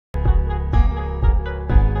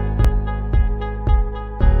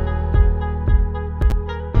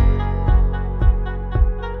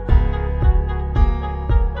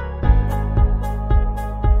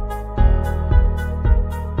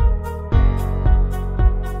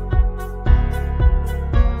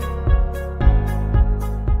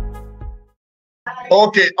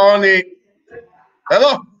Okay, Oni.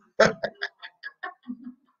 Hello.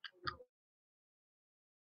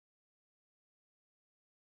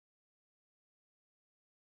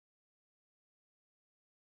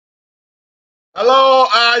 Hello,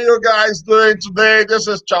 how are you guys doing today? This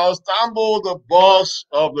is Charles Tambo, the boss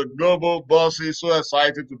of the Global Bosses. So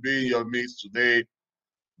excited to be in your midst today.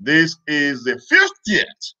 This is the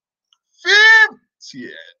 50th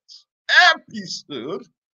episode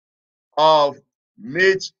of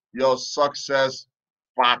Meet Your Success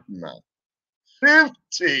Partner.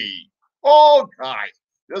 50. Oh, guys,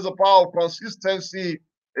 there's a power of consistency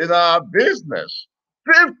in our business.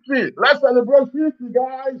 50. Let's celebrate 50,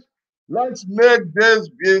 guys. Let's make this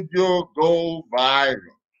video go viral.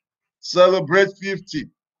 Celebrate 50.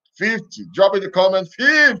 50. Drop in the comment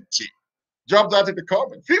 50. Drop that in the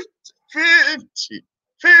comment. 50. 50.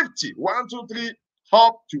 50. 1, 2, 3.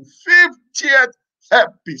 Up to 50th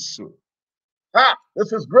episode. Ah,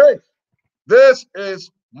 this is great. This is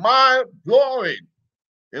mind-blowing.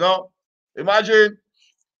 You know, imagine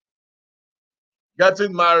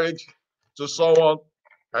getting married to someone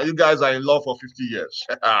and you guys are in love for 50 years.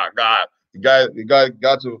 God, you guys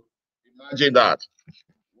got to imagine that.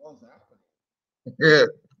 What's happening?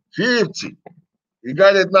 50. You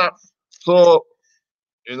got it now. So,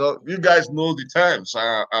 you guys know the terms.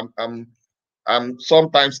 I'm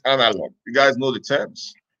sometimes analog. You guys know the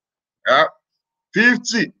terms. Yeah.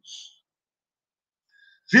 50.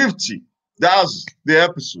 50. That's the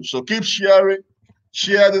episode. So keep sharing.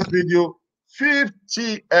 Share this video.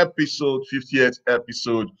 50th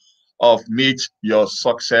episode of Meet Your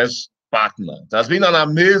Success Partner. It has been an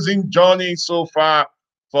amazing journey so far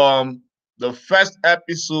from the first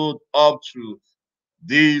episode up to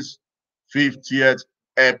this 50th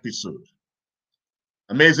episode.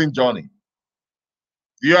 Amazing journey.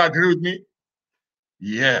 Do you agree with me?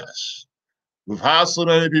 Yes. We've had so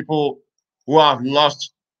many people who have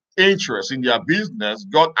lost interest in their business,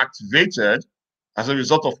 got activated as a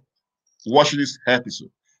result of watching this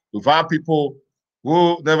episode. We've had people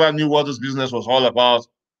who never knew what this business was all about,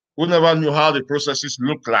 who never knew how the processes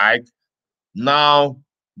look like. Now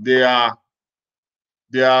they are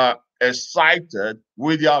excited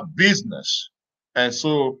with their business. And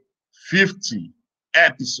so 50th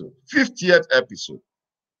episode.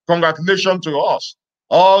 Congratulations to us.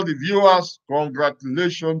 All the viewers,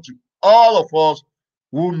 congratulations to all of us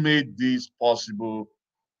who made this possible,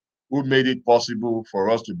 who made it possible for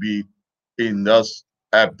us to be in this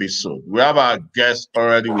episode. We have our guest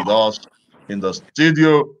already with us in the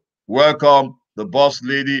studio. Welcome, the boss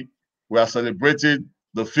lady. We are celebrating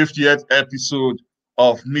the 50th episode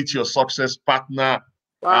of Meet Your Success Partner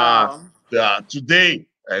today.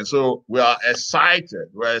 And so we are excited.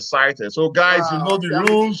 We're excited. So, guys, you know the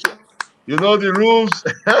rules. You know the rules.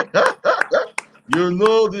 You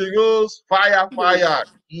know the rules. Fire, fire.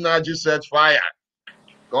 Naji said fire.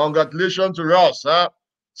 Congratulations to us. Huh?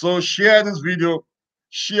 So share this video.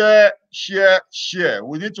 Share, share, share.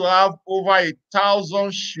 We need to have over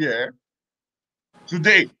 1,000 share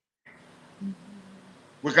today.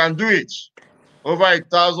 We can do it. Over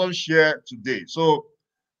 1,000 share today. So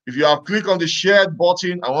if you have clicked on the shared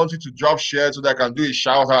button, I want you to drop share so that I can do a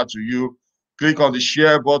shout out to you. Click on the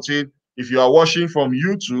share button. If you are watching from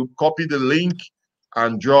YouTube, copy the link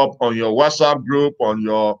and drop on your WhatsApp group, on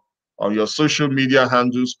your social media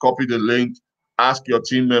handles, copy the link, ask your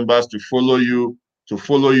team members to follow you to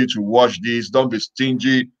watch this. Don't be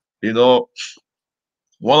stingy. One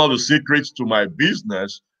of the secrets to my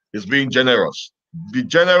business is being generous. Be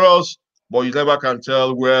generous, but you never can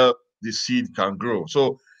tell where the seed can grow.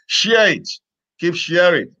 So share it. Keep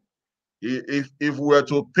sharing. If we were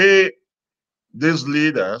to pay these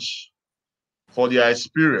leaders for their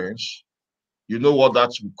experience, you know what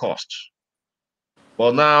that would cost.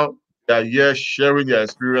 But now they are here sharing their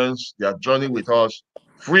experience. They are joining with us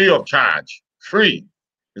free of charge. Free.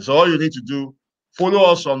 It's all you need to do.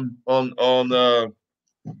 Follow us on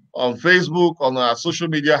Facebook, on our social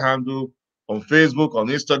media handle, on Facebook, on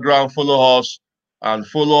Instagram. Follow us and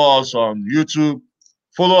follow us on YouTube.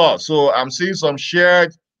 Follow us. So I'm seeing some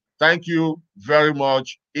shared. Thank you very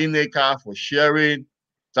much, Ineka, for sharing.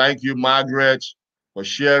 Thank you, Margaret, for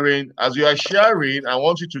sharing. As you are sharing, I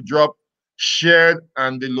want you to drop shared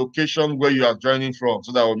and the location where you are joining from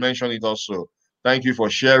so that I will mention it also. Thank you for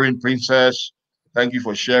sharing, Princess. Thank you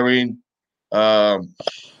for sharing.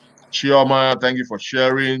 Chioma, thank you for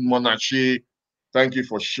sharing. Monachi, thank you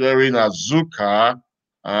for sharing. Azuka,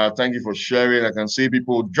 thank you for sharing. I can see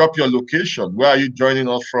people drop your location. Where are you joining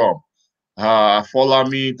us from? Follow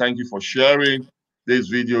me. Thank you for sharing this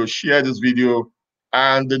video. Share this video.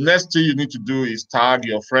 And the next thing you need to do is tag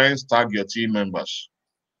your friends, tag your team members.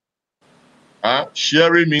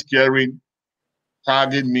 Sharing means caring.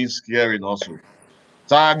 Tagging means caring also.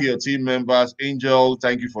 Tag your team members. Angel,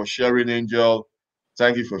 thank you for sharing, Angel.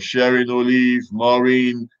 Thank you for sharing, Olive,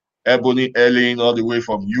 Maureen, Ebony, Ellen, all the way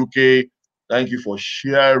from UK. Thank you for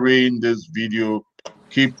sharing this video.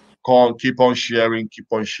 Keep on sharing,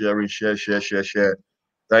 share.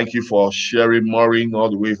 Thank you for sharing, Maureen, all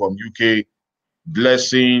the way from UK.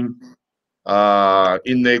 Blessing,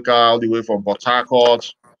 Ineka, all the way from Port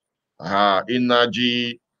Harcourt.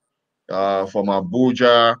 Inaji, from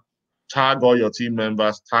Abuja. Tag all your team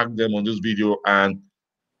members, tag them on this video, and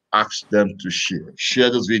ask them to share. Share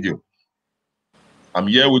this video. I'm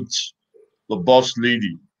here with the boss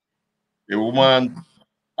lady, a woman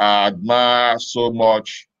I admire so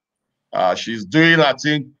much. She's doing her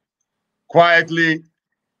thing quietly,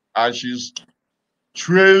 and she's a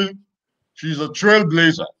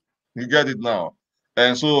trailblazer. You get it now.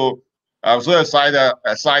 And so I'm so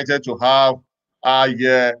excited to have her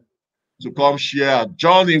here to come share a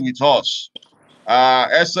journey with us.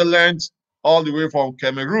 Excellent, all the way from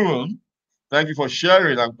Cameroon. Thank you for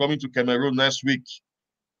sharing. I'm coming to Cameroon next week.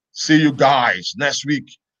 See you guys next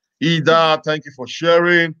week. Ida, thank you for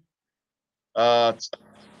sharing.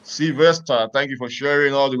 Sylvester, thank you for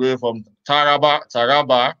sharing all the way from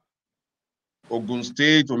Taraba, Ogun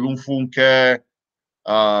State, Olumfunke.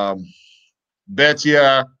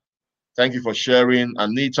 Betia, thank you for sharing.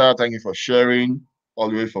 Anita, thank you for sharing all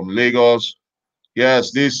the way from Lagos.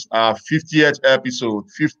 Yes, this 50th episode,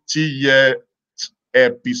 50th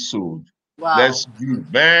episode. Wow. Let's do,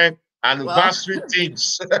 man. Anniversary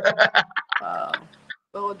things. Wow.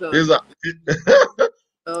 Well done. These are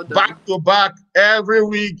Well done. back to back every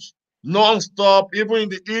week, non-stop. Even in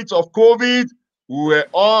the heat of COVID, we were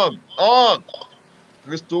on.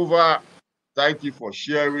 Christopher, thank you for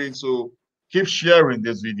sharing. So keep sharing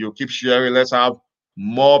this video. Keep sharing. Let's have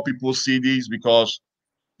more people see this, because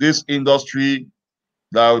this industry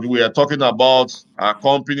that we are talking about, our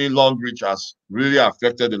company Longrich, has really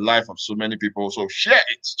affected the life of so many people. So share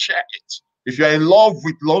it. If you're in love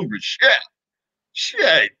with Longrich,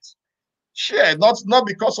 share it. Not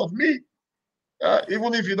because of me.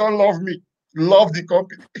 Even if you don't love me, love the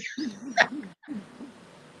company.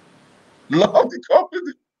 Love the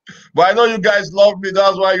company. But I know you guys love me.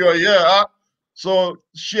 That's why you're here. So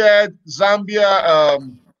share Zambia.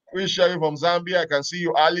 We're sharing from Zambia. I can see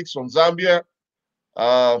you, Alex, from Zambia.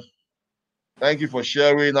 Thank you for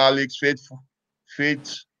sharing, Alex. Faithful.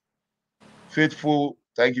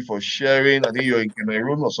 Thank you for sharing. I think you're in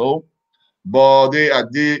Cameroon or so. Bode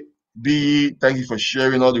Ade B, thank you for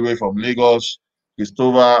sharing all the way from Lagos.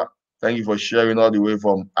 Christopher, thank you for sharing all the way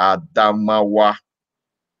from Adamawa.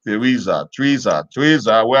 Teresa,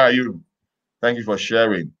 where are you? Thank you for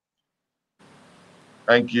sharing.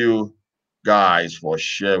 Thank you, guys, for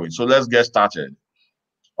sharing. So let's get started.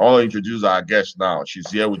 I'll introduce our guest now. She's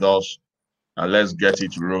here with us, and let's get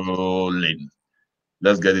it rolling.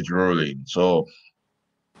 So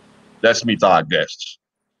let's meet our guest.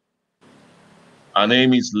 Her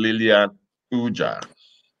name is Lilian Ujah.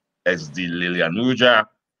 SD Lilian Ujah.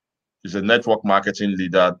 She's a network marketing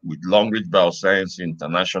leader with Longrich Bioscience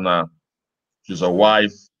International. She's a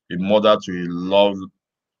wife, a mother to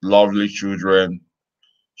lovely children.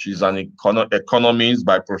 She's an economist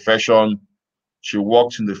by profession. She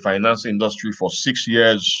worked in the finance industry for 6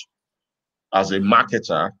 years as a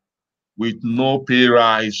marketer with no pay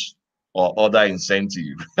rise or other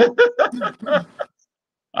incentive.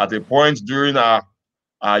 At a point during her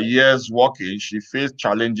years working, she faced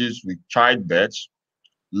challenges with childbirth,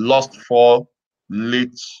 lost 4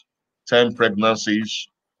 late-term pregnancies.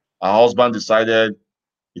 Her husband decided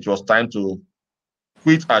it was time to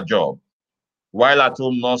quit her job. While at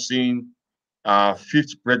home nursing her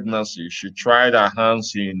 5th pregnancy, she tried her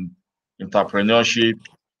hands in entrepreneurship,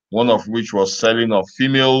 one of which was selling of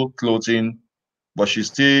female clothing, but she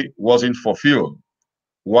still wasn't fulfilled.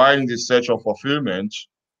 While in the search of fulfillment,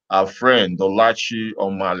 our friend Olachi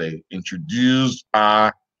Omale introduced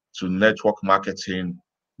her to network marketing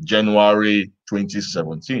January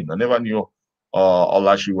 2017. I never knew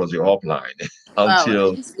Olachi was your upline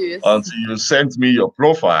until you sent me your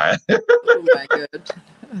profile. Oh my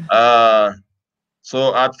God.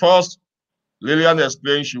 So at first, Lilian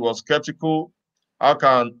explained she was skeptical. How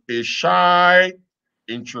can a shy,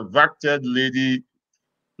 introverted lady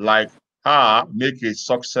like her make a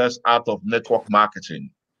success out of network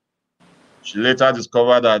marketing? She later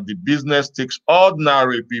discovered that the business takes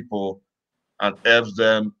ordinary people and helps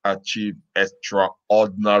them achieve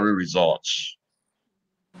extraordinary results.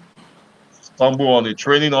 stumbled on a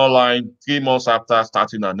training online 3 months after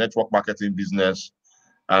starting a network marketing business.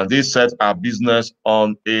 And this set our business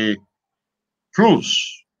on a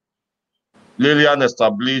cruise. Lilian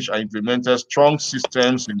established and implemented strong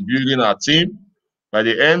systems in building her team. By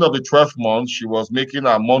the end of the 12 months, she was making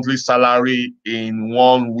her monthly salary in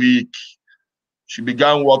 1 week. She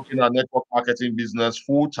began working her network marketing business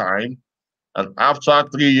full time. And after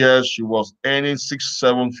 3 years, she was earning 6,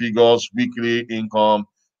 7 figures weekly income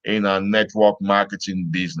in her network marketing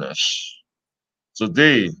business.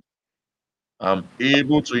 Today, I'm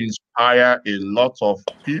able to inspire a lot of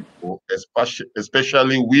people,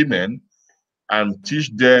 especially women, and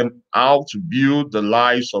teach them how to build the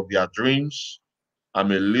lives of their dreams.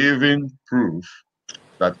 I'm a living proof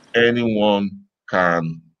that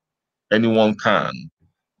can. Anyone can.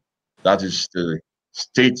 That is the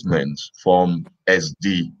statement from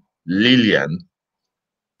SD Lilian,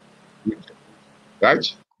 right?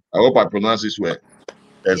 I hope I pronounce this well.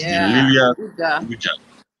 SD Yeah. Lilian Ujah. Ujah.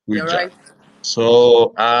 You're Ujah. right.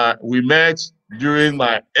 So we met during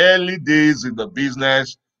my early days in the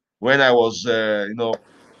business when I was,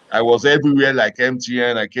 I was everywhere like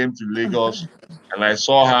MTN. I came to Lagos and I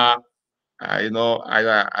saw her.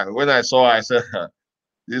 When I saw her, I said,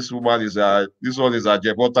 this one is a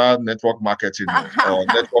Jebota network marketing or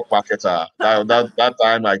network marketer. That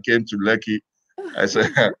time I came to Lekki, I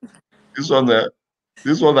said, this one, uh,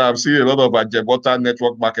 this one I'm seeing a lot of Jebota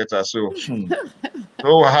network marketers. So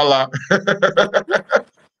no wahala.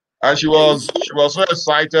 And she was so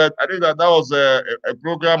excited. I think that was a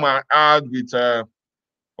program I had with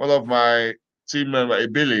one of my team member,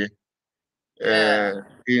 Billy, Yeah.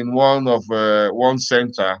 in one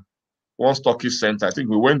center, one stockist center. I think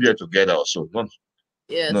we went there together also. No,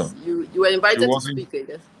 Yes. You were she invited to wasn't. speak, I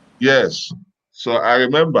guess. Yes. So I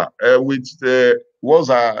remember what's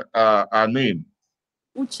her name?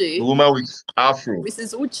 The Uche. woman with Afro.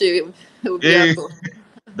 Mrs. Uche Hey,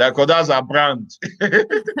 Obiato. that's her brand.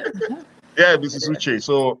 Yeah, Mrs. Uche.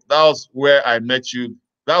 So that was where I met you.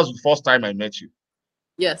 That was the first time I met you.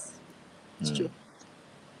 Yes. It's Hmm. true.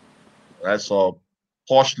 I saw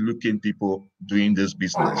posh looking people doing this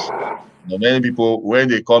business. Many people, when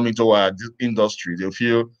they come into our industry, they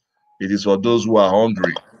feel it is for those who are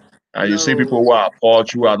hungry. And you see No. people who are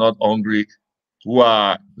posh, who are not hungry, who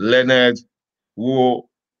are learned, who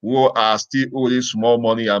who are still owing small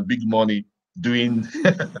money and big money doing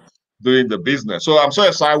doing the business. So I'm so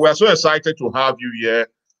excited. We're so excited to have you here.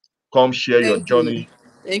 Come share your Thank you. journey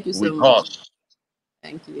Thank you so with much. us.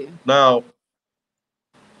 Thank you. Now,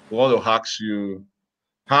 I want to ask you,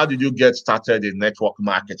 how did you get started in network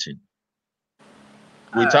marketing?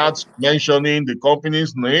 All right. Without mentioning the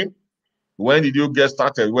company's name, when did you get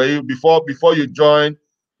started? Were you before you joined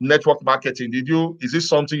network marketing? Is this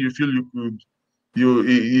something you feel you could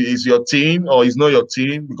is your team or is not your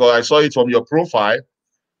team? Because I saw it from your profile.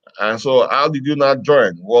 And so how did you not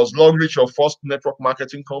join? Was Longrich your first network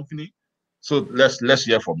marketing company? So let's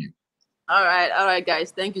hear from you. All right,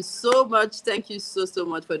 guys. Thank you so much. Thank you so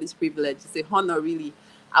much for this privilege. It's a honor, really.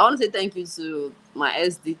 I want to say thank you to my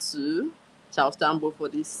SD2, Charles Tambo, for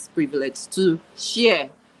this privilege to share.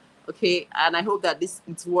 Okay, and I hope that this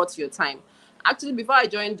it's worth your time. Actually, before I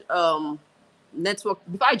joined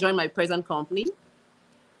my present company,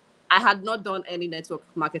 I had not done any network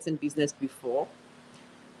marketing business before.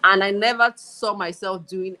 And I never saw myself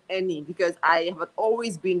doing any because I have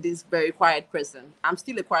always been this very quiet person. I'm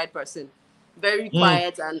still a quiet person, very Mm.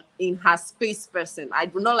 quiet and in her space person. I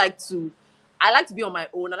do not like to, I like to be on my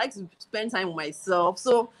own. I like to spend time with myself.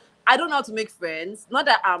 So I don't know how to make friends. Not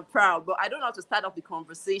that I'm proud, but I don't know how to start off the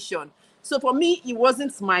conversation. So for me, it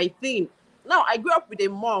wasn't my thing. Now, I grew up with a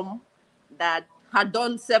mom that had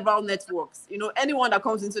done several networks. You know, anyone that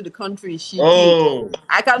comes into the country, she did. Oh,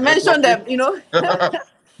 I can mention networking, them, you know. I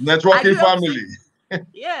networking grew up, family.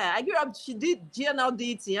 yeah, I grew up, she did GNL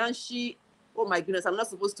DT and she, oh my goodness, I'm not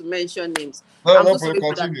supposed to mention names. No, I'm no so problem.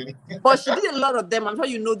 sorry for that. Continue. But she did a lot of them. I'm sure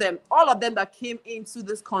you know them. All of them that came into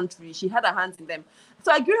this country, she had her hands in them.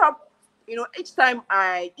 So I grew up, you know, each time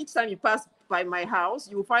you pass by my house,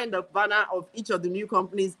 you will find the banner of each of the new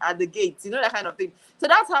companies at the gates, you know, that kind of thing. So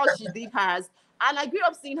that's how she did hers. And I grew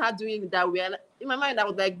up seeing her doing it that way. And in my mind, I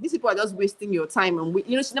was like, these people are just wasting your time. And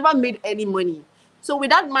you know, she never made any money. So with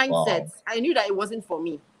that mindset, Wow. I knew that it wasn't for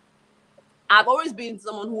me. I've always been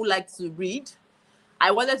someone who liked to read.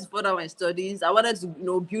 I wanted to further my studies. I wanted to, you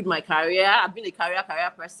know, build my career. I've been a career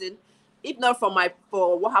person. If not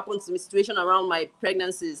for what happened to me, situation around my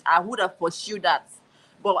pregnancies, I would have pursued that.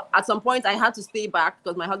 But at some point, I had to stay back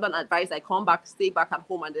because my husband advised I come back, stay back at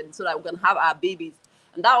home, and then so that we can have our babies.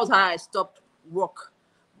 And that was how I stopped work.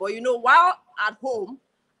 But you know, while at home,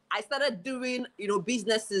 I started doing,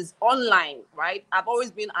 businesses online, right? I've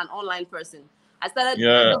always been an online person. I started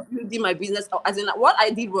Yeah. building my business. As in, what I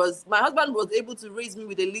did was, my husband was able to raise me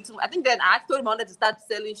with a little. I think then I told him I wanted to start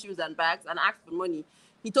selling shoes and bags, and asked for money.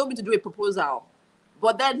 He told me to do a proposal,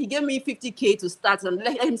 but then he gave me 50K to start and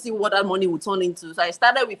let him see what that money would turn into. So I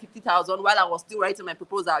started with 50,000 while I was still writing my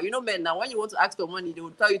proposal. Men, now when you want to ask for money, they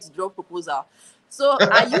will tell you to draw proposal. So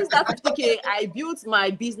I used that 50K. I built my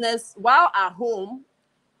business while at home,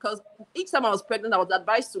 because each time I was pregnant, I was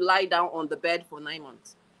advised to lie down on the bed for 9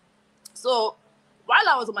 months. So while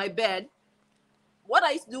I was on my bed, what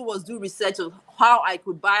I used to do was do research of how I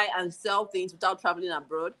could buy and sell things without traveling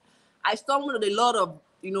abroad. I stumbled on a lot of,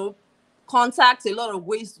 contacts, a lot of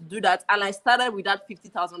ways to do that. And I started with that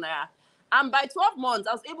 50,000 naira. And by 12 months,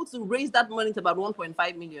 I was able to raise that money to about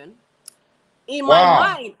 1.5 million. In my Wow.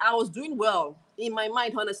 mind, I was doing well. In my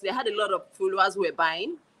mind, honestly, I had a lot of followers who were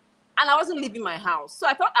buying, and I wasn't leaving my house. So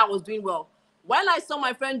I thought I was doing well. When I saw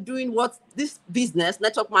my friend doing this business,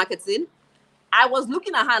 network marketing, I was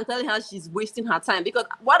looking at her and telling her she's wasting her time, because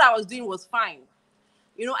what I was doing was fine.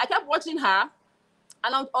 I kept watching her,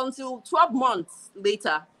 and until 12 months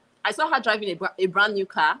later, I saw her driving a brand new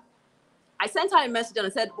car. I sent her a message and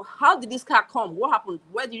I said, how did this car come? What happened?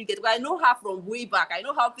 Where did you get it? Well, I know her from way back. I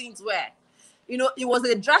know how things were. It was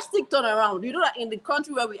a drastic turnaround. You know that in the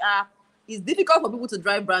country where we are, it's difficult for people to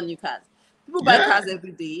drive brand new cars. People buy Yeah. cars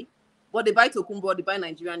every day, but they buy Tokumbo, they buy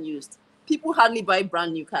Nigerian used. People hardly buy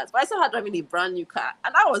brand new cars. But I saw her driving a brand new car,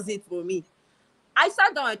 and that was it for me. I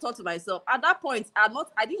sat down and thought to myself, at that point, I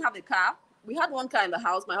didn't have a car. We had one car in the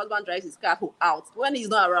house. My husband drives his car out. When he's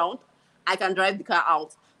not around, I can drive the car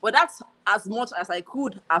out. But that's as much as I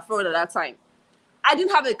could afford at that time. I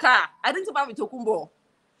didn't have a car. I didn't have a Tokumbo.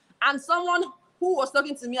 And someone who was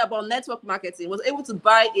talking to me about network marketing was able to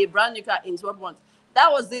buy a brand new car in 12 months.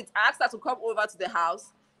 That was it. I asked her to come over to the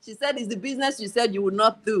house. She said, it's the business you said you would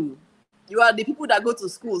not do. You are the people that go to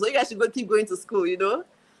school, so you guys should keep going to school.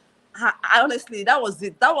 I honestly, that was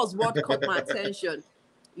it. That was what caught my attention.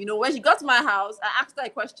 When she got to my house, I asked her a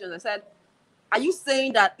question. I said, are you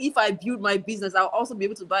saying that if I build my business, I'll also be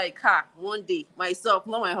able to buy a car one day myself,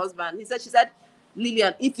 not my husband? She said,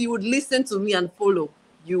 Lilian, if you would listen to me and follow,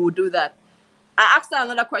 you would do that. I asked her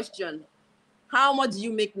another question. How much do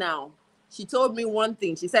you make now? She told me one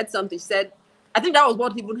thing. She said something. She said, I think that was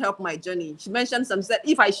what even helped my journey. She mentioned something. She said,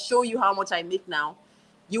 if I show you how much I make now,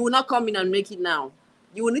 you will not come in and make it now.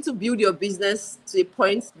 You will need to build your business to a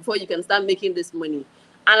point before you can start making this money.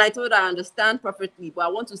 And I told her, I understand perfectly, but I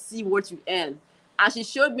want to see what you earn. And she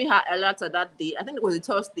showed me her alert that day. I think it was a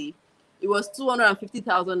Thursday. It was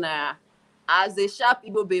 250,000 naira. As a sharp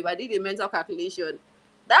Igbo babe, I did a mental calculation.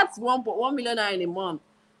 That's 1 million naira in a month,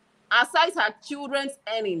 aside her children's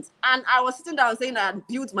earnings. And I was sitting down saying I had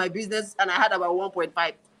built my business and I had about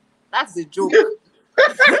 1.5. That's a joke.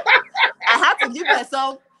 I had to give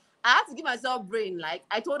myself brain. Like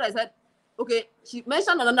I told her, I said, okay, she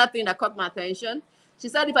mentioned another thing that caught my attention. She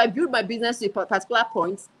said, if I build my business to a particular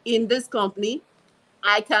point in this company,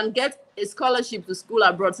 I can get a scholarship to school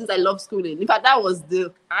abroad, since I love schooling. In fact, that was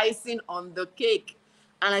the icing on the cake.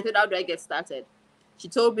 And I thought, how do I get started? She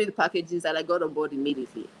told me the packages, and I got on board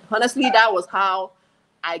immediately. Honestly, that was how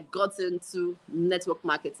I got into network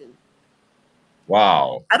marketing.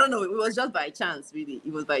 Wow. I don't know. It was just by chance, really.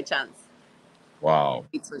 It was by chance. Wow.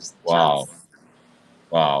 It was Wow. chance.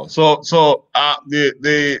 Wow. So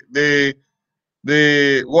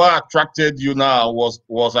the what attracted you now was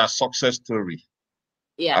a success story.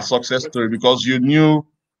 A Yeah. success story, because you knew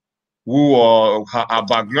who or her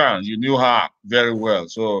background, you knew her very well.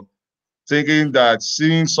 So thinking that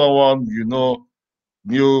seeing someone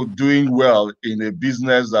knew doing well in a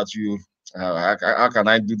business that how can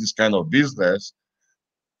I do this kind of business,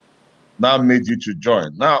 that made you to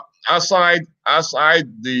join. Now, aside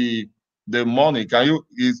the money,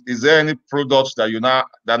 is there any products that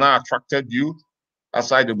now attracted you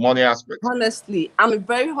aside the money aspect? Honestly, I'm a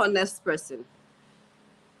very honest person.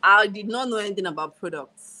 I did not know anything about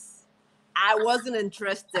products. I wasn't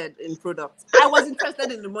interested in products. I was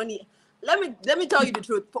interested in the money. Let me tell you the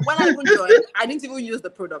truth. When I even joined, I didn't even use the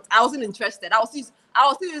product. I wasn't interested. I was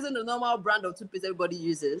still using the normal brand of toothpaste everybody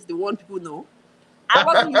uses, the one people know. I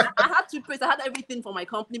wasn't using. I had toothpaste. I had everything for my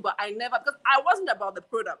company, but I never, because I wasn't about the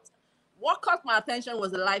product. What caught my attention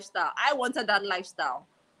was the lifestyle. I wanted that lifestyle.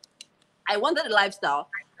 I wanted a lifestyle.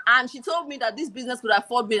 And she told me that this business could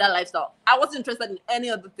afford me that lifestyle. I wasn't interested in any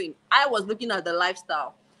other thing. I was looking at the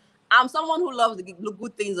lifestyle. I'm someone who loves the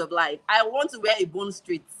good things of life. I want to wear a bone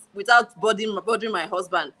street without bothering my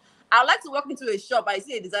husband. I like to walk into a shop, I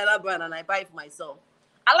see a designer brand, and I buy it for myself.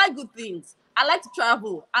 I like good things. I like to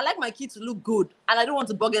travel. I like my kids to look good. And I don't want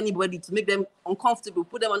to bug anybody to make them uncomfortable,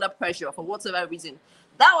 put them under pressure for whatever reason.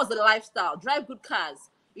 That was the lifestyle. Drive good cars,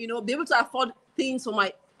 you know, be able to afford things for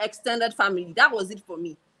my extended family. That was it for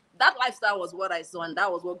me. That lifestyle was what I saw, and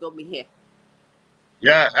that was what got me here.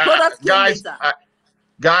 Yeah, Products came guys, later.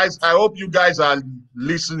 guys, I hope you guys are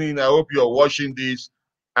listening. I hope you're watching this,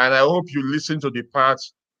 and I hope you listen to the part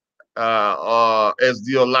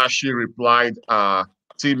SD Olachi replied,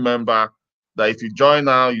 team member, that if you join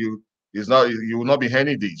now, you will not be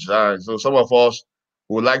any this. So some of us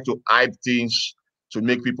would like to hype things to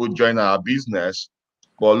make people join our business,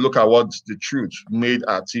 but look at what the truth made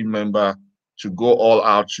our team member to go all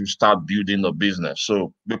out to start building a business.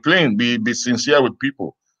 So be plain, be sincere with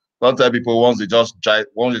people. Don't tell people once they just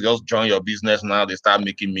join your business now they start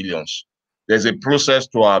making millions. There's a process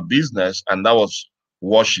to our business, and that was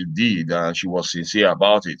what she did, and she was sincere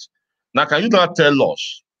about it. Now, can you not tell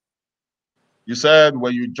us? You said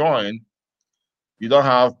when you joined, you don't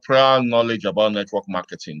have prior knowledge about network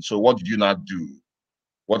marketing. So what did you not do?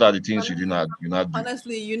 What are the things you not do?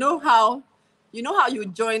 Honestly, you know how you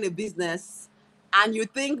join a business and you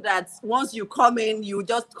think that once you come in, you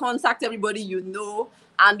just contact everybody you know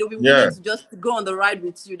and they'll be Yeah. willing to just go on the ride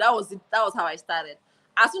with you. That was it. That was how I started.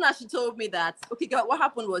 As soon as she told me that, okay, girl, what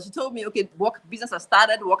happened was she told me, okay, business has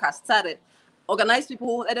started, work has started. Organize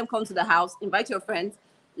people, let them come to the house, invite your friends.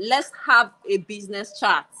 Let's have a business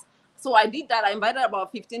chat. So I did that. I invited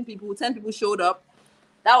about 15 people, 10 people showed up.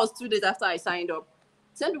 That was 2 days after I signed up.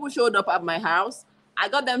 10 people showed up at my house. I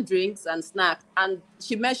got them drinks and snacks, and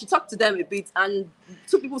she talked to them a bit, and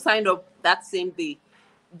 2 people signed up that same day.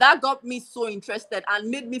 That got me so interested and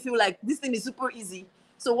made me feel like this thing is super easy.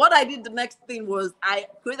 So what I did the next thing was I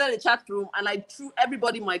created a chat room and I threw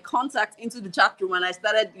everybody my contact into the chat room and I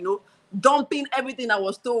started, dumping everything I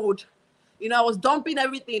was told. I was dumping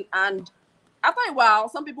everything, and after a while,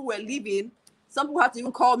 some people were leaving. Some people had to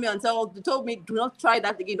even call me and told me, do not try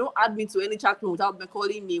that again. Don't add me to any chat room without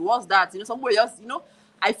calling me. What's that? Somewhere else,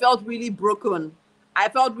 I felt really broken. I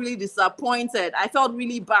felt really disappointed. I felt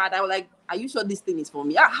really bad. I was like, are you sure this thing is for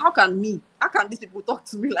me? How can these people talk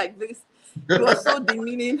to me like this? It was so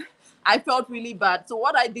demeaning. I felt really bad. So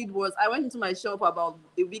what I did was I went into my shop about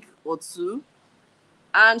a week or two,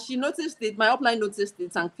 and she noticed it. My upline noticed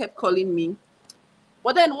it and kept calling me.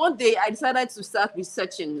 But then one day I decided to start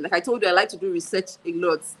researching. Like I told you, I like to do research a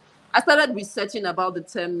lot. I started researching about the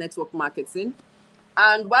term network marketing.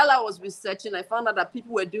 And while I was researching, I found out that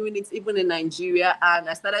people were doing it even in Nigeria, and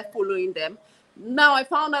I started following them. Now I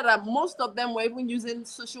found out that most of them were even using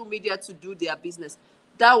social media to do their business.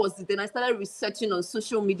 That was it. Then I started researching on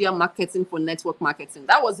social media marketing for network marketing.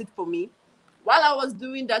 That was it for me. While I was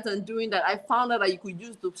doing that, I found out that you could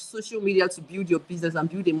use the social media to build your business and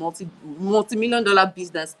build a multi-million dollar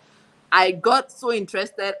business. I got so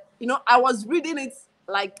interested. I was reading it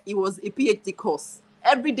like it was a PhD course.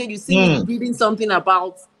 Every day you see me reading something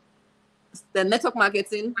about the network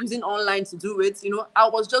marketing, using online to do it. I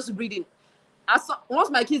was just reading.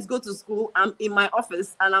 Once my kids go to school, I'm in my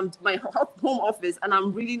office and I'm my home office and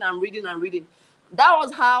I'm reading and reading and reading. That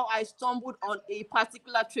was how I stumbled on a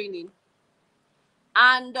particular training.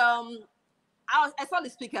 And I saw the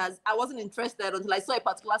speakers. I wasn't interested until I saw a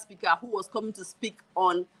particular speaker who was coming to speak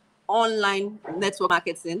on online network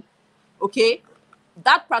marketing. Okay.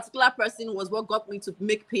 That particular person was what got me to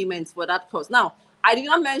make payments for that course. Now, I did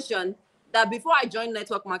not mention that before I joined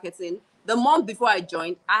network marketing, the month before I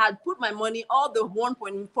joined, I had put my money, all the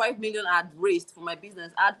 1.5 million I had raised for my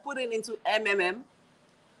business, I had put it into MMM.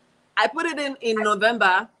 I put it in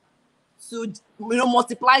November to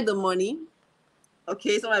multiply the money.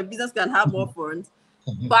 Okay, so my business can have more funds.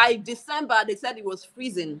 By December, they said it was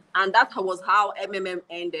freezing, and that was how MMM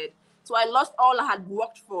ended. So I lost all I had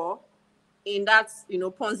worked for in that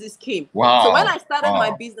Ponzi scheme. So when Wow. I started my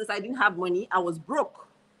Wow. business, I didn't have money. I was broke.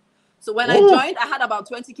 So when I Ooh. joined, I had about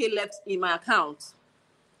 20K left in my account.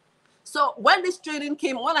 So when this training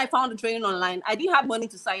came, when I found the training online, I didn't have money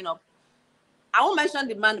to sign up. I won't mention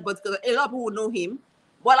the man, but because a lot of people will know him.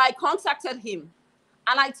 But I contacted him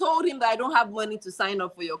and I told him that I don't have money to sign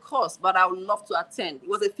up for your course, but I would love to attend. It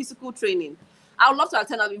was a physical training. I would love to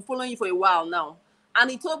attend. I've been following you for a while now. And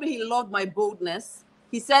he told me he loved my boldness.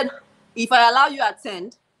 He said, if I allow you to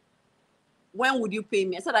attend, when would you pay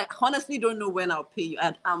me? I said, I honestly don't know when I'll pay you.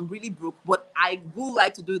 And I'm really broke, but I would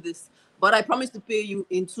like to do this. But I promise to pay you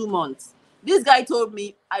in 2 months. This guy told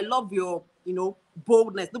me, I love your,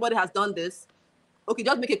 boldness. Nobody has done this. Okay,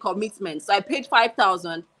 just make a commitment. So I paid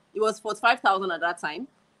 5,000. It was 45,000 at that time.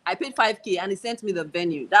 I paid 5K and he sent me the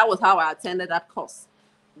venue. That was how I attended that course.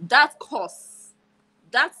 That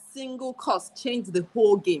single course changed the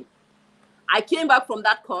whole game. I came back from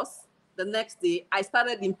that course. The next day, I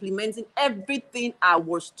started implementing everything I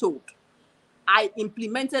was told. I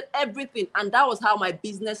implemented everything, and that was how my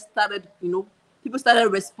business started. People started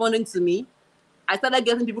responding to me. I started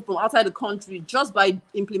getting people from outside the country just by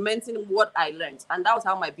implementing what I learned, and that was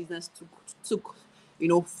how my business took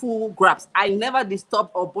full grasp. I never disturbed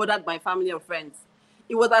or bothered my family or friends.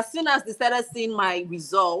 It was as soon as they started seeing my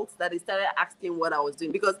results that they started asking what I was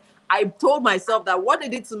doing, because I told myself that what they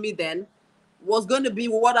did to me then was going to be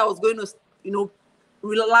what I was going to,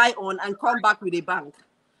 rely on and come back with a bang.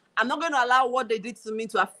 I'm not going to allow what they did to me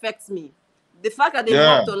to affect me. The fact that they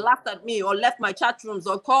mocked or laughed at me or left my chat rooms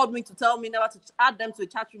or called me to tell me never to add them to a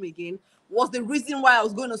chat room again was the reason why I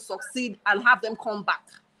was going to succeed and have them come back.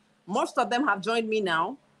 Most of them have joined me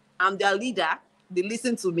now. I'm their leader. They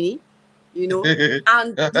listen to me,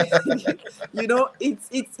 and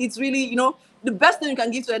it's really, the best thing you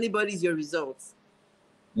can give to anybody is your results.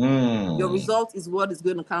 Your result is what is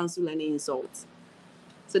going to cancel any insult.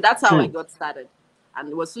 So that's how I got started, and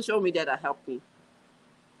it was social media that helped me.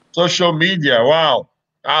 Social media, wow,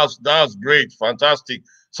 that's great, fantastic.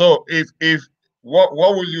 So if what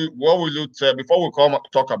will you tell, before we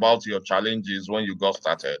talk about your challenges when you got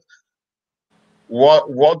started? What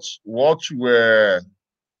were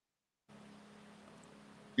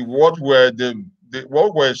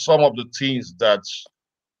some of the things that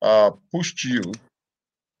pushed you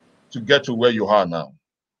to get to where you are now?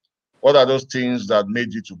 What are those things that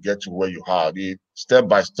made you to get to where you are? Step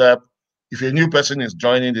by step. If a new person is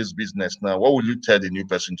joining this business now, what would you tell the new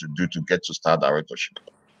person to do to get to star directorship?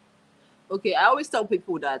 Okay, I always tell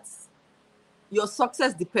people that your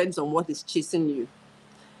success depends on what is chasing you.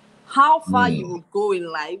 How far you will go in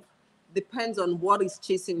life depends on what is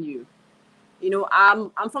chasing you.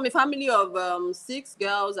 I'm from a family of 6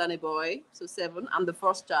 girls and a boy, so 7. I'm the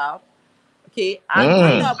first child. Okay, and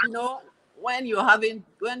growing up, when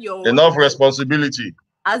you're enough responsibility,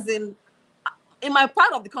 as in my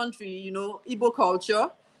part of the country, Igbo culture,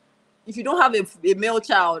 if you don't have a male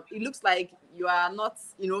child, it looks like you are not,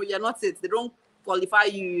 you're not it. They don't qualify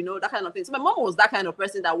you, that kind of thing. So my mom was that kind of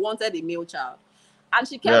person that wanted a male child, and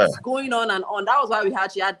she kept going on and on. That was why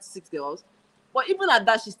she had 6 girls. But even at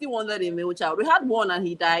that, she still wanted a male child. We had one and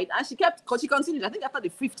he died, and she continued. I think after the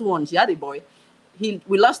 5th one, she had a boy. We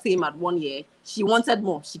lost him at 1 year. She wanted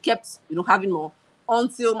more. She kept, having more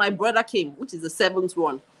until my brother came, which is the 7th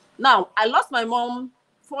one. Now, I lost my mom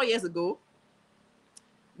 4 years ago.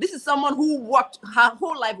 This is someone who worked her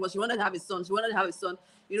whole life she wanted to have a son. She wanted to have a son.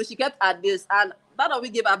 She kept at this, and that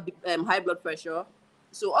always gave her high blood pressure.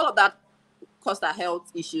 So all of that caused her health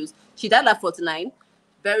issues. She died at 49,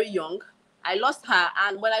 very young. I lost her,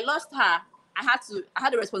 and when I lost her, I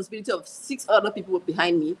had the responsibility of 6 other people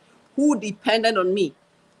behind me who depended on me.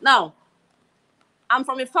 Now, I'm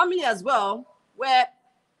from a family as well where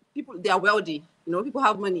they are wealthy, people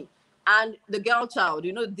have money. And the girl child,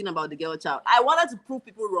 the thing about the girl child, I wanted to prove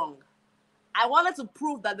people wrong. I wanted to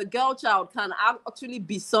prove that the girl child can actually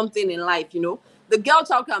be something in life, The girl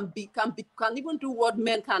child can even do what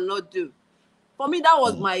men cannot do. For me, that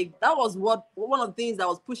was one of the things that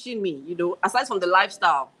was pushing me, aside from the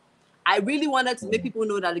lifestyle. I really wanted to make people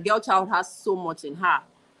know that the girl child has so much in her.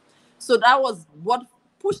 So that was what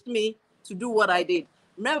pushed me to do what I did.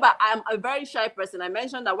 Remember, I'm a very shy person. I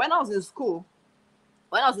mentioned that when I was in school,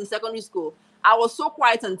 when I was in secondary school, I was so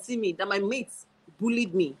quiet and timid that my mates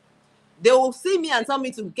bullied me. They will see me and tell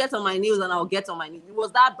me to get on my knees, and I'll get on my knees. It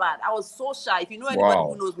was that bad. I was so shy. If you know anybody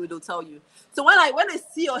who knows me, they'll tell you. So when they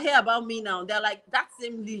see or hear about me now, they're like, that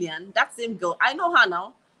same Lilian, that same girl. I know her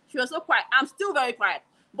now. She was so quiet. I'm still very quiet.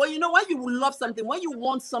 But when you will love something, when you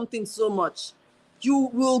want something so much,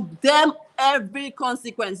 you will damn every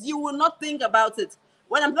consequence. You will not think about it.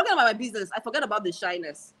 When I'm talking about my business, I forget about the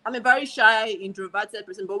shyness. I'm a very shy, introverted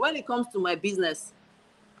person. But when it comes to my business,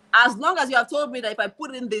 as long as you have told me that if I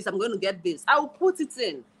put in this, I'm going to get this, I will put it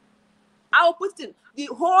in. I will put it in.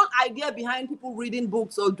 The whole idea behind people reading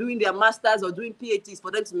books or doing their masters or doing PhDs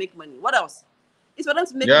for them to make money. What else? It's for them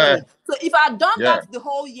to make money. So if I had done that the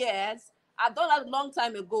whole years, I've done that a long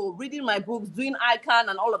time ago, reading my books, doing ICANN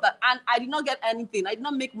and all of that, and I did not get anything. I did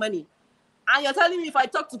not make money. And you're telling me if I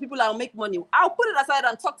talk to people, I'll make money. I'll put it aside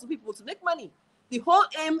and talk to people to make money. The whole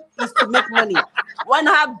aim is to make money. When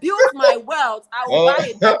I have built my wealth, I will buy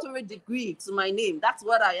a doctorate degree to my name. That's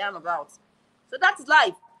what I am about. So that's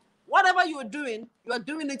life. Whatever you are doing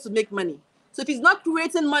it to make money. So if it's not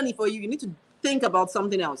creating money for you, you need to think about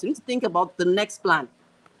something else. You need to think about the next plan.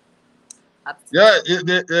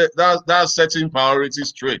 That's setting priorities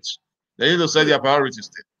straight. They need to set their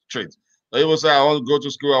priorities straight. They will say, I want to go to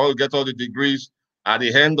school, I want to get all the degrees. At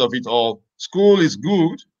the end of it all, school is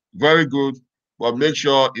good, very good, but make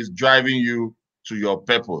sure it's driving you to your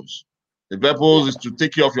purpose. The purpose Yeah. is to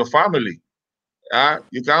take care of your family.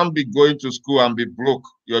 You can't be going to school and be broke.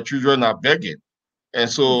 Your children are begging. And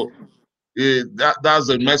so that's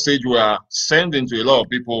a message we are sending to a lot of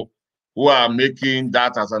people who are making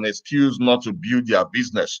that as an excuse not to build their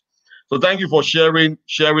business. So thank you for sharing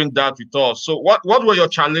that with us. So what were your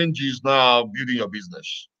challenges now building your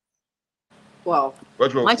business? Well, my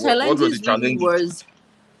What were the challenges really challenges? was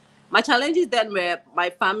my challenges then were my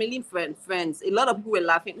family, friends. A lot of people were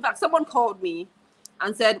laughing. In fact, someone called me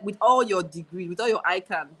and said, with all your degree, with all your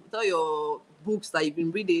ICANN, with all your books that you've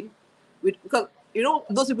been reading, because you know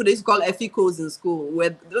those people they used to call EFICOs in school,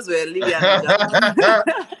 where those were Lilian Ujah.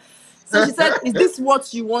 So she said, "Is this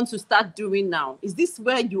what you want to start doing now? Is this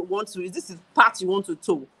where you want to? Is this the path you want to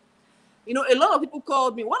toe?" You know, a lot of people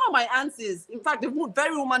called me. One of my aunties, in fact, the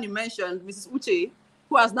very woman you mentioned, Mrs. Uche,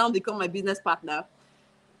 who has now become my business partner,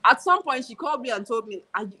 at some point she called me and told me,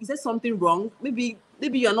 is there something wrong? Maybe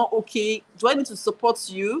you're not okay. Do I need to support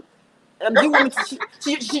you? Do you want me to?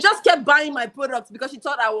 She just kept buying my products because she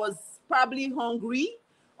thought I was probably hungry,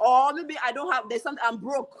 or maybe I don't have. There's something I'm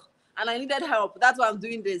broke and I needed help. That's why I'm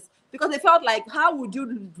doing this, because they felt like, how would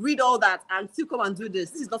you read all that and still come and do this?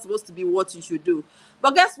 This is not supposed to be what you should do.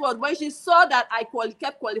 But guess what? When she saw that I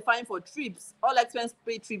kept qualifying for trips, all expense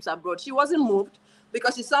paid trips abroad, she wasn't moved,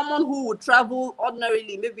 because she's someone who would travel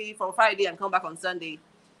ordinarily, maybe from Friday and come back on Sunday.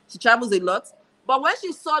 She travels a lot. But when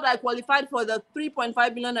she saw that I qualified for the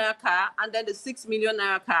 3.5 million naira car and then the 6 million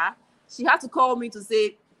naira car, she had to call me to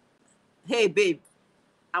say, hey, babe,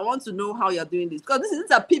 I want to know how you're doing this. Because these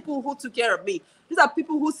are people who took care of me. These are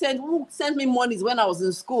people who sent me monies when I was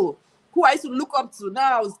in school, who I used to look up to.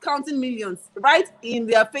 Now I was counting millions right in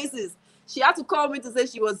their faces. She had to call me to say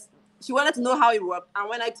she wanted to know how it worked. And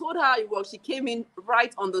when I told her how it worked, she came in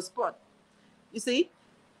right on the spot. You see,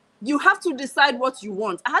 you have to decide what you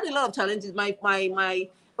want. I had a lot of challenges.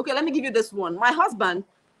 Okay, let me give you this one. My husband,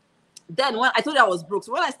 then when I told you I was broke,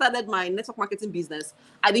 so when I started my network marketing business,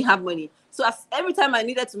 I didn't have money. So every time I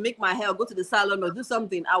needed to make my hair, go to the salon or do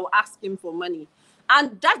something, I would ask him for money.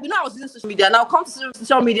 And that, I was using social media. And I'll come to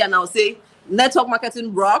social media and I'll say, network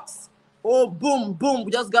marketing rocks. Oh, boom, boom,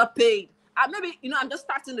 we just got paid. And maybe, I'm just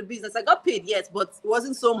starting the business. I got paid, yes, but it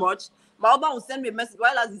wasn't so much. My husband would send me a message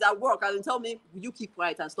while I was at work and tell me, will you keep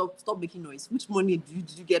quiet and stop making noise? Which money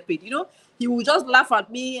did you get paid? He would just laugh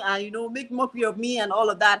at me and, make mockery of me and all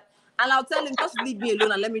of that. And I'll tell him, just leave me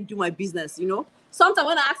alone and let me do my business, Sometimes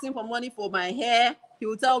when I ask him for money for my hair, he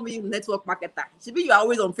will tell me network marketer. Maybe you're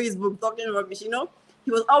always on Facebook talking rubbish, He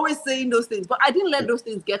was always saying those things, but I didn't let those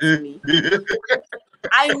things get to me.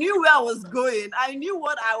 I knew where I was going. I knew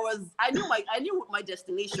what I was. I knew my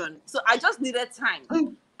destination. So I just needed time.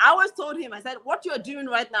 I always told him, I said, what you're doing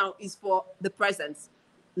right now is for the present.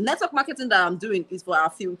 Network marketing that I'm doing is for our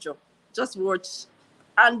future. Just watch.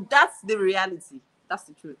 And that's the reality. That's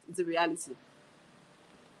the truth. It's a reality.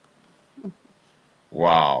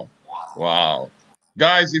 Wow.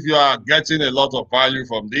 Guys, if you are getting a lot of value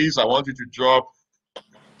from this, I want you to drop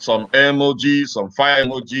some emoji, some fire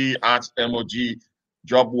emoji, at emoji,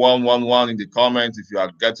 drop 111 in the comments if you are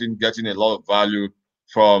getting a lot of value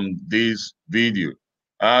from this video.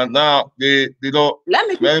 And now let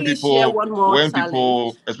me quickly share one more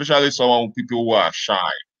challenge. Especially people who are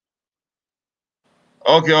shy.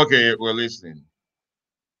 Okay, we're listening.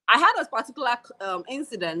 I had a particular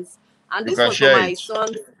incident, and this was for my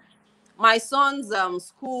son. My son's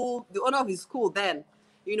school, the owner of his school then,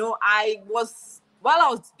 while I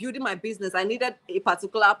was building my business, I needed a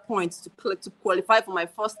particular point to qualify for my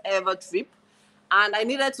first ever trip. And I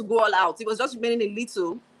needed to go all out. It was just remaining a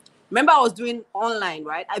little. Remember, I was doing online,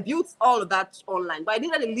 right? I built all of that online, but I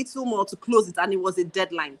needed a little more to close it, and it was a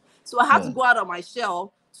deadline. So I had to go out of my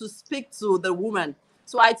shell to speak to the woman.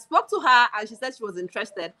 So I spoke to her, and she said she was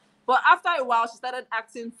interested. But after a while, she started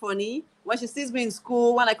acting funny. When she sees me in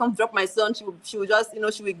school, when I come drop my son, she would just,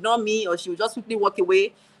 she would ignore me, or she would just quickly walk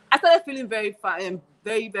away. I started feeling very, very,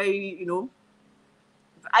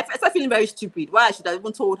 I started feeling very stupid. Why I should have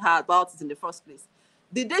even told her about it in the first place.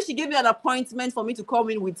 The day she gave me an appointment for me to come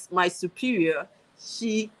in with my superior,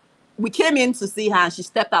 we came in to see her and she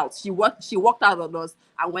stepped out. She walked out on us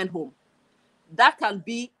and went home. That can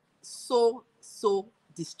be so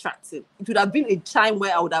distracting. It would have been a time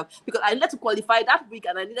where I would have, because I needed to qualify that week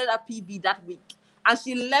and I needed a PV that week. And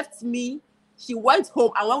she left me. She went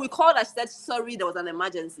home. And when we called her, she said, sorry, there was an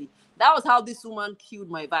emergency. That was how this woman killed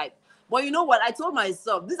my vibe. But you know what? I told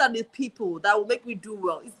myself, these are the people that will make me do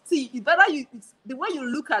well. It's the way you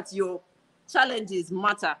look at your challenges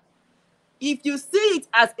matter. If you see it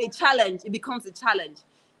as a challenge, it becomes a challenge.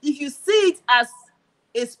 If you see it as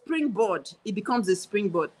a springboard. It becomes a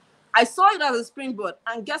springboard. I saw it as a springboard,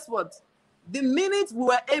 and guess what? The minute we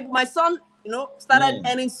were able, my son, started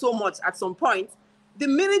earning so much at some point. The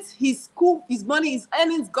minute his money, his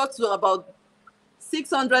earnings got to about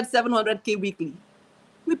 600, 700K weekly,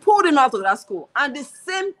 we pulled him out of that school. And the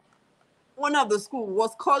same owner of the school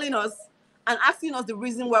was calling us and asking us the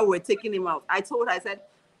reason why we were taking him out. I told her, I said,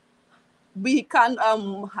 I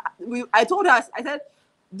said,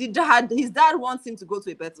 his dad wants him to go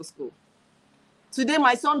to a better school. Today,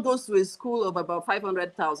 my son goes to a school of about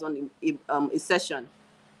 500,000 in a session.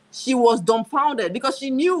 She was dumbfounded because she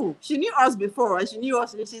knew us before, and she knew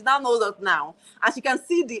us. She now knows us now, and she can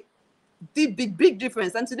see the big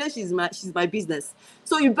difference. And today, she's my business.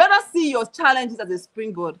 So you better see your challenges as a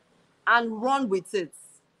springboard and run with it.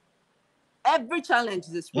 Every challenge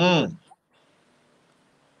is a springboard.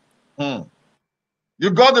 You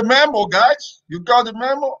got the memo, guys. You got the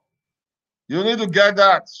memo. You need to get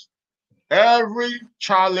that. Every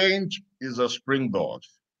challenge is a springboard.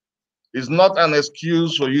 It's not an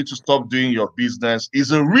excuse for you to stop doing your business.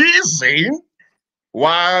 It's a reason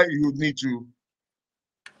why you need to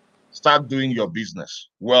start doing your business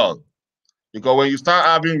well. Because when you start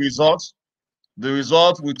having results, the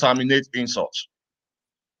result will terminate insults.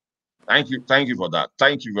 Thank you for that.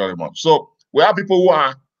 Thank you very much. So we have people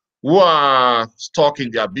who are stuck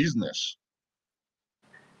in their business.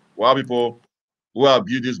 We have people who have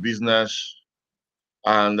built this business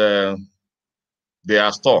and they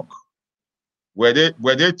are stuck. Were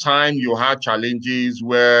there time you had challenges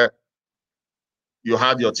where you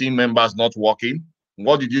had your team members not working?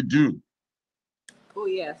 What did you do? Oh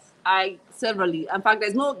yes, severally. In fact,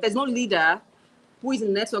 there's no leader who is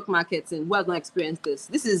in network marketing who has not experienced this.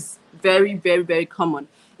 This is very, very, very common.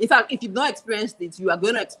 In fact, if you've not experienced it, you are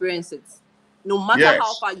going to experience it. No matter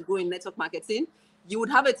how far you go in network marketing, you would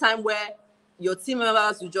have a time where your team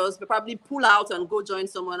members will just probably pull out and go join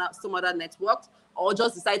some other network, or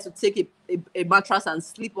just decide to take a mattress and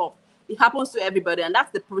sleep off. It happens to everybody, and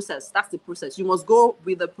that's the process. That's the process. You must go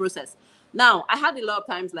with the process. Now, I had a lot of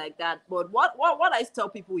times like that, but what I tell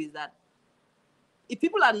people is that if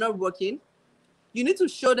people are not working, you need to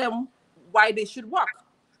show them why they should work.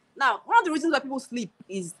 Now, one of the reasons why people sleep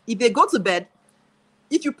is if they go to bed,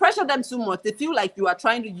 if you pressure them too much, they feel like you are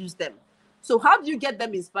trying to use them. So how do you get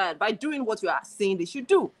them inspired? By doing what you are saying they should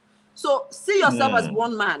do. So see yourself as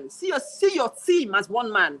one man. See your team as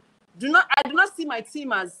one man. I do not see my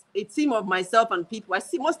team as a team of myself and people.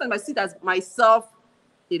 Most times I see it as myself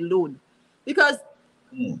alone. Because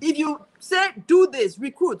if you say, do this,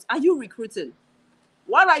 recruit, are you recruiting?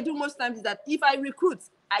 What I do most times is that if I recruit,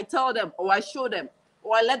 I tell them, or I show them,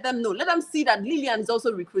 or I let them know. Let them see that Lilian is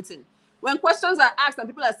also recruiting. When questions are asked and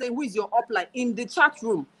people are saying, who is your upline? In the chat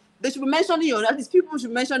room, they should be mentioning your name. These people should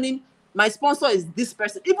be mentioning, my sponsor is this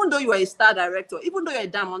person. Even though you are a star director, even though you're a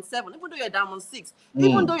diamond 7, even though you're a diamond 6,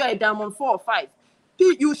 even though you're a diamond 4 or 5,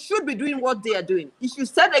 you should be doing what they are doing. If you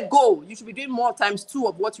set a goal, you should be doing more times 2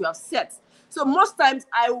 of what you have set. So most times,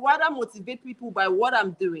 I rather motivate people by what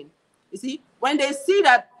I'm doing. You see, when they see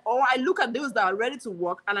that, or I look at those that are ready to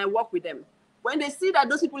work and I work with them. When they see that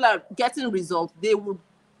those people are getting results, they will,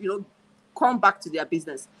 come back to their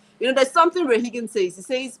business. There's something Ray Higgins says. He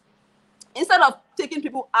says, instead of taking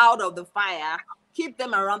people out of the fire, keep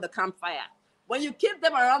them around the campfire. When you keep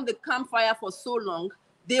them around the campfire for so long,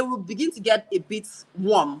 they will begin to get a bit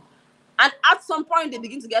warm. And at some point, they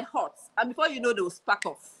begin to get hot. And before you know, they will spark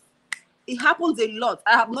off. It happens a lot.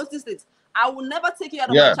 I have noticed it. I will never take you out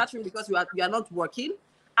of my chat room because you are not working.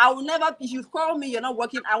 I will never, if you call me, you're not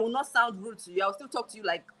working, I will not sound rude to you. I'll still talk to you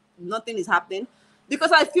like nothing is happening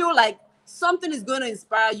because I feel like something is going to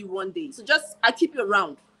inspire you one day. So I keep you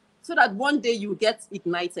around so that one day you get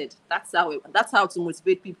ignited. That's how to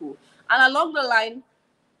motivate people. And along the line,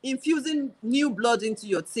 infusing new blood into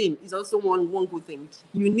your team is also one good thing.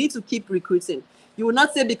 You need to keep recruiting. You will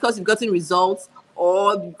not say because you've gotten results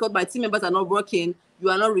or because my team members are not working, you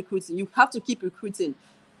are not recruiting. You have to keep recruiting.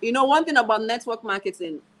 One thing about network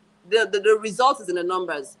marketing, the results is in the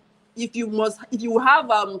numbers. If you have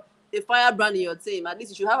a firebrand in your team, at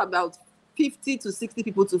least you should have about 50 to 60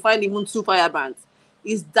 people to find even 2 firebrands.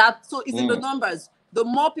 It's in the numbers. The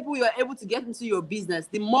more people you are able to get into your business,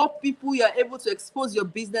 the more people you are able to expose your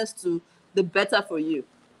business to, the better for you.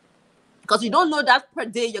 Because you don't know that per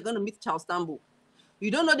day you're going to meet Charles Tambo. You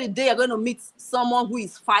don't know the day you're going to meet someone who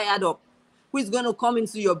is fired up, who is going to come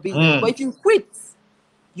into your business. But if you quit,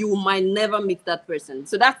 you might never meet that person.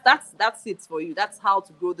 So that's it for you. That's how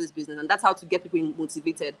to grow this business, and that's how to get people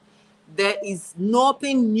motivated. There is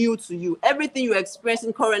nothing new to you. Everything you're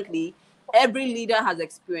experiencing currently, every leader has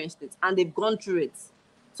experienced it, and they've gone through it.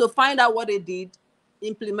 So find out what they did,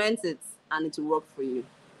 implement it, and it will work for you.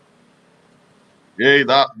 Hey,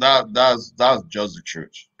 that's just the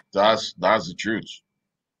truth. That's the truth.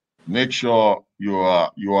 Make sure you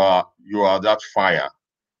are that fire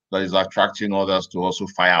that is attracting others to also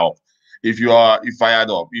fire up. If you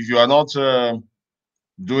fired up, if you are not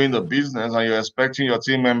doing the business and you're expecting your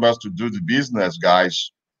team members to do the business,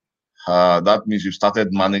 guys, that means you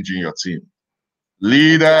started managing your team.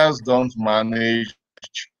 Leaders don't manage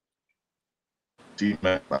team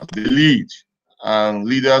members; they lead, and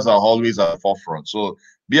leaders are always at the forefront. So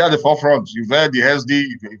be at the forefront. You've heard the SD,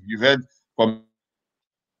 you've heard from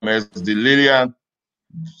SD Lilian.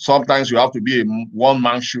 Sometimes you have to be a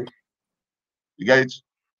one-man show. You get it?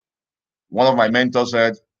 One of my mentors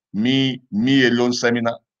said, me alone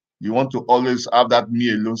seminar. You want to always have that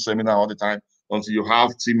me alone seminar all the time until you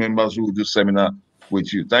have team members who will do seminar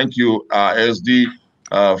with you. Thank you, SD,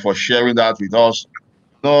 for sharing that with us.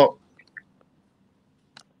 No,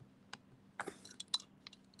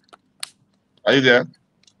 are you there?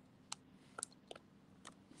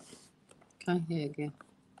 Can't hear again.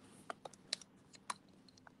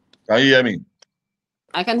 Can you hear me?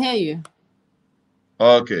 I can hear you.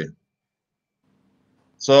 Okay.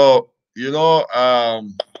 So, you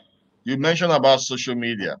mentioned about social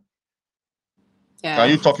media. Yeah.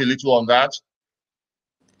 Can you talk a little on that?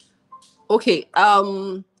 Okay.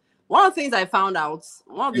 One of the things I found out,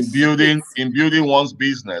 In building one's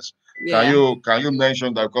business, yeah. can you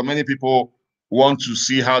mention that? Because many people want to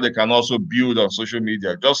see how they can also build on social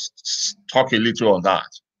media. Just talk a little on that.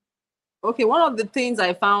 Okay, one of the things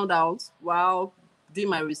I found out while doing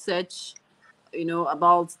my research,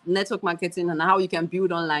 about network marketing and how you can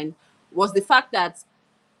build online was the fact that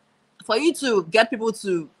for you to get people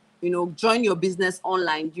to, join your business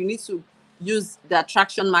online, you need to use the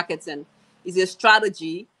attraction marketing. It's a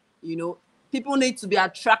strategy. People need to be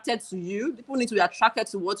attracted to you. People need to be attracted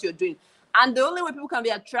to what you're doing. And the only way people can be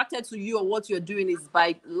attracted to you or what you're doing is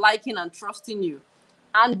by liking and trusting you.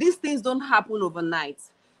 And these things don't happen overnight.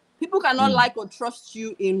 People cannot like or trust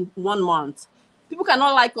you in 1 month. People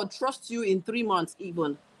cannot like or trust you in 3 months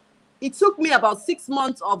even. It took me about 6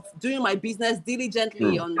 months of doing my business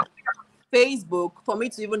diligently on Facebook for me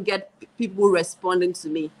to even get people responding to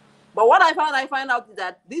me. But what I find out is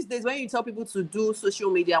that these days when you tell people to do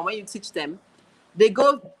social media, when you teach them, they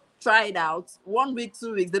go try it out 1 week,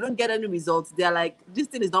 2 weeks, they don't get any results. They're like, this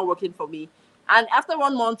thing is not working for me. And after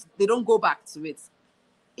 1 month, they don't go back to it.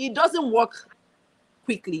 It doesn't work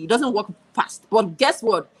quickly. It doesn't work fast. But guess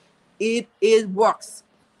what? It works.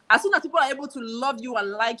 As soon as people are able to love you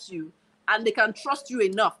and like you, and they can trust you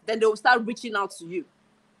enough, then they will start reaching out to you.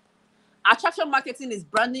 Attraction marketing is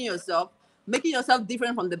branding yourself, making yourself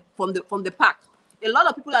different from the pack. A lot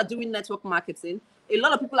of people are doing network marketing. A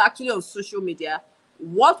lot of people are actually on social media.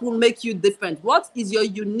 What will make you different? What is your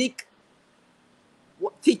unique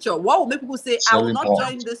feature? What will make people say, I will not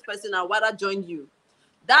join this person, I'd rather join you?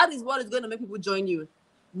 That is what is going to make people join you.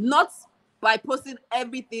 Not by posting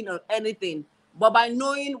everything or anything, but by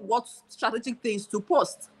knowing what strategic things to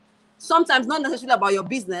post. Sometimes not necessarily about your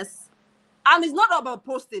business. And it's not about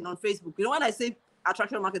posting on Facebook. When I say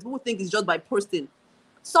attraction marketing, people think it's just by posting.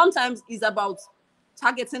 Sometimes it's about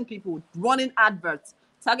targeting people, running adverts,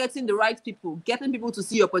 targeting the right people, getting people to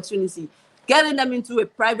see opportunity, getting them into a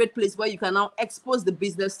private place where you can now expose the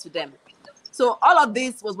business to them. So all of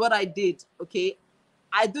this was what I did, okay?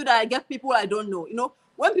 I do that. I get people I don't know.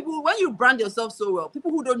 When you brand yourself so well,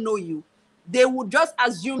 people who don't know you, they would just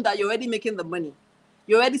assume that you're already making the money.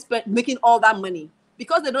 You're already making all that money.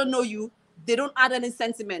 Because they don't know you, they don't add any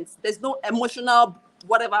sentiments. There's no emotional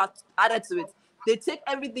whatever added to it. They take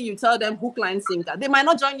everything you tell them hook, line, sinker. They might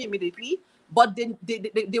not join you immediately, but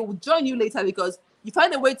they will join you later because you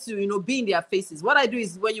find a way to, be in their faces. What I do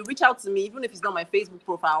is when you reach out to me, even if it's not my Facebook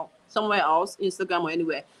profile, somewhere else, Instagram or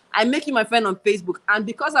anywhere, I make you my friend on Facebook. And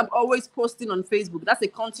because I'm always posting on Facebook, that's a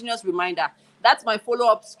continuous reminder. That's my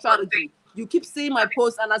follow-up strategy. You keep seeing my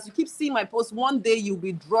posts, and as you keep seeing my posts, one day you'll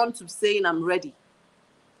be drawn to saying I'm ready.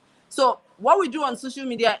 So what we do on social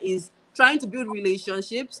media is trying to build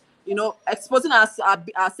relationships, exposing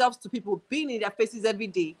ourselves to people, being in their faces every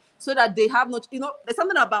day so that they have no, there's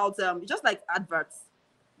something about, just like adverts.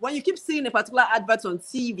 When you keep seeing a particular advert on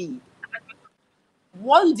TV,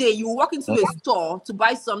 one day you walk into a store to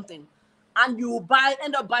buy something and you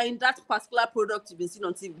end up buying that particular product you've been seeing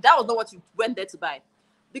on TV. That was not what you went there to buy.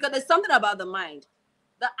 Because there's something about the mind.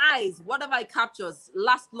 The eyes, whatever it captures,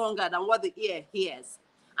 lasts longer than what the ear hears.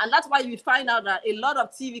 And that's why you find out that a lot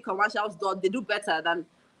of TV commercials, they do better than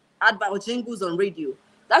advert or jingles on radio.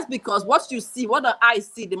 That's because what you see, what the eyes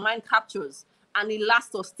see, the mind captures, and it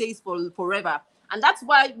lasts or stays forever. And that's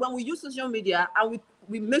why when we use social media and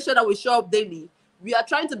we make sure that we show up daily, we are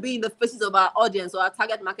trying to be in the faces of our audience or our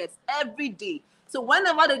target markets every day. So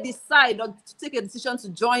whenever they decide or to take a decision to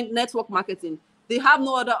join network marketing, they have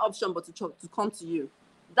no other option but to come to you.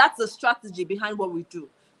 That's the strategy behind what we do.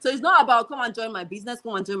 So it's not about come and join my business,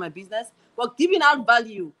 come and join my business, but giving out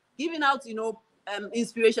value, giving out,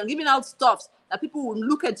 inspiration, giving out stuff that people will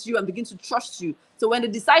look at you and begin to trust you. So when they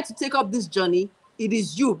decide to take up this journey, it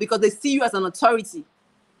is you because they see you as an authority.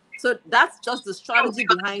 So that's just the strategy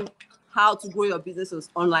behind how to grow your businesses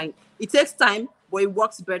online. It takes time, but it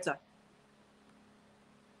works better.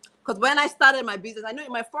 Because when I started my business, I know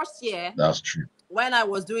in my first year, that's true. When I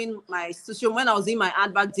was doing my social, when I was in my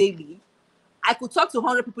advert daily, I could talk to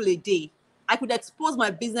 100 people a day. I could expose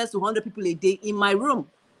my business to 100 people a day in my room.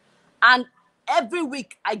 And every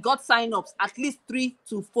week I got sign-ups, at least 3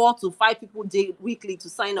 to 4 to 5 people weekly to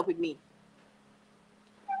sign up with me.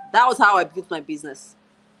 That was how I built my business.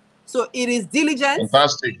 So it is diligence,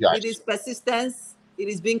 Fantastic, guys. it is persistence, it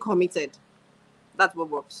is being committed. That's what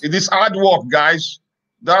works. It is hard work, guys.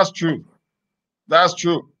 That's true. That's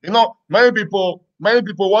true. Many people,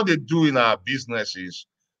 what they do in our business is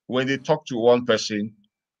when they talk to one person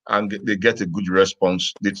and they get a good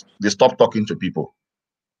response, they stop talking to people.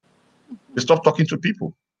 They stop talking to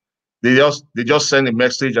people. They just send a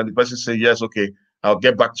message and the person say, yes, okay, I'll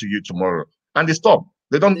get back to you tomorrow. And they stop.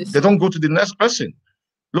 They don't go to the next person.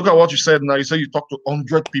 Look at what you said now. You said you talk to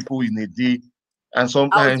 100 people in a day, and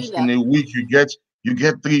sometimes in a week you get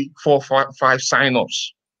 3, 4, 5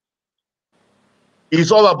 sign-ups.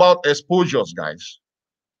 It's all about exposures, guys.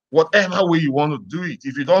 Whatever way you want to do it,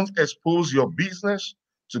 if you don't expose your business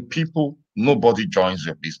to people, nobody joins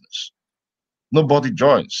your business. Nobody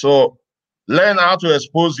joins. So learn how to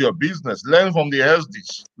expose your business. Learn from the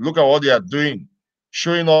SDs. Look at what they are doing,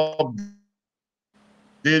 showing up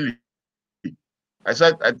daily.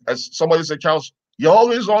 Somebody said, Charles, you're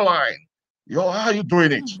always online. How are you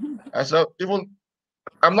doing it? I said,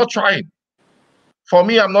 I'm not trying. For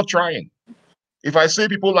me, I'm not trying. If I see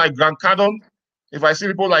people like Grant Cardone, if I see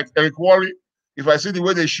people like Eric Worre, if I see the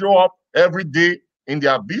way they show up every day in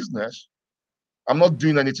their business, I'm not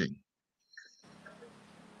doing anything.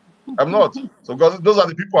 I'm not. So because those are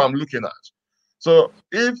the people I'm looking at. So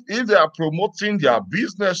if they are promoting their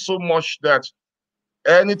business so much that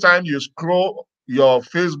anytime you scroll your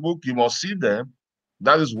Facebook, you must see them,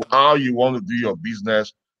 that is how you want to do your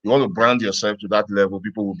business. You want to brand yourself to that level,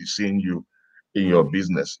 people will be seeing you in your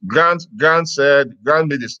business. Grant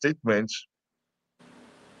made a statement.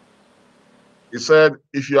 He said,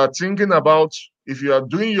 if you are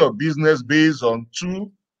doing your business based on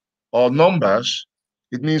 2 or numbers,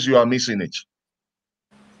 it means you are missing it.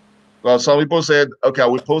 Because some people said, okay, I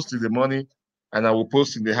will post in the morning and I will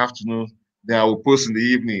post in the afternoon, then I will post in the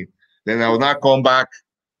evening, then I will not come back.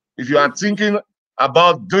 If you are thinking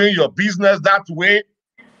about doing your business that way,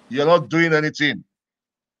 you're not doing anything.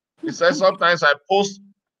 He says sometimes I post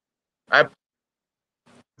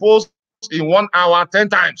in 1 hour 10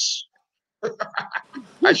 times.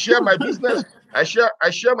 I share my business. I share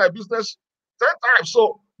my business 10 times.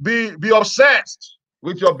 So be obsessed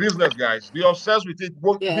with your business, guys. Be obsessed with it.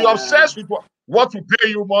 Yeah. Be obsessed with what will pay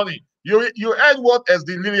you money. You heard what as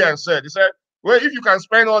the Lilian said. He said, well, if you can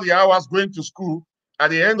spend all the hours going to school,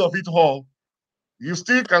 at the end of it all, you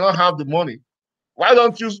still cannot have the money. Why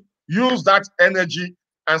don't you use that energy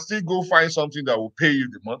and still go find something that will pay you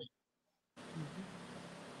the money?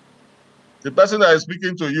 The person that is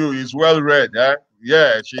speaking to you is well-read.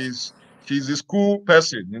 Yeah, she's a school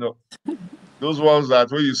person, Those ones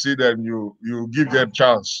that when you see them, you give them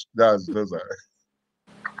chance. Those are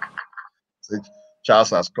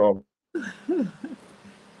Charles has come.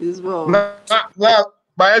 As well. Now,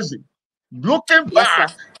 looking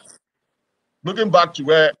back, looking back to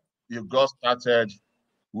where you got started,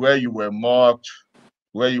 where you were mocked,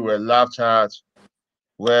 where you were laughed at,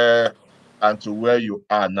 and to where you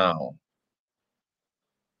are now.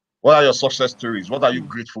 What are your success stories? What are you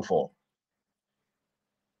grateful for?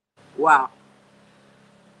 Wow.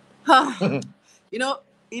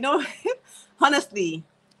 Honestly,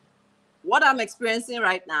 what I'm experiencing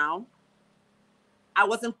right now, I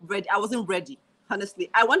wasn't ready. Honestly,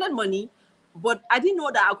 I wanted money, but I didn't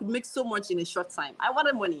know that I could make so much in a short time. I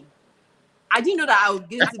wanted money. I didn't know that I was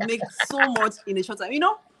going to make so much in a short time.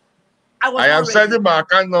 I am sending my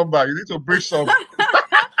account number. You need to bring some.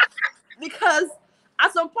 Because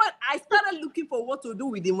at some point, I started looking for what to do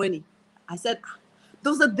with the money. I said,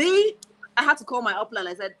 there was a day I had to call my upline.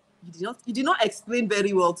 I said, you did not explain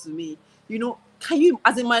very well to me. Can you,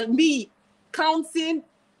 as in me counting,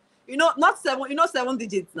 not 7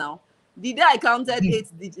 digits now. The day I counted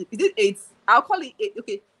 8 digits, is it 8? I'll call it 8.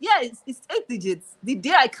 Okay, yeah, it's 8 digits. The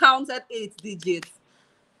day I counted 8 digits,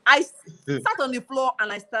 I sat on the floor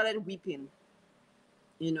and I started weeping.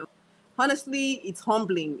 You know, honestly, it's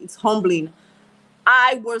humbling. It's humbling.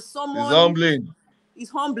 I was It's someone. humbling. It's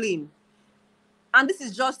humbling, and this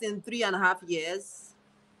is just in 3.5 years.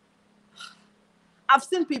 I've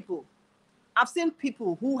seen people. I've seen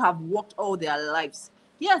people who have worked all their lives.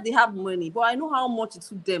 Yes, they have money, but I know how much it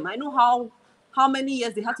took them. I know how many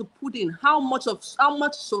years they had to put in, how much of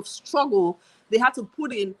struggle they had to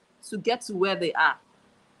put in to get to where they are.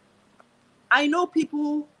 I know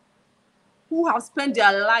people who have spent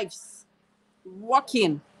their lives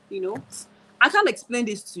working, you know. I can't explain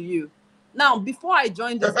this to you. Now, before I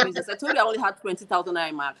joined this business, I told you I only had 20,000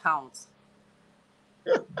 in my account.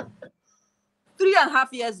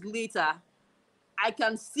 3.5 years later, I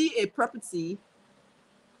can see a property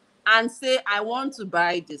and say, I want to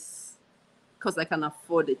buy this because I can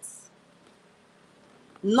afford it.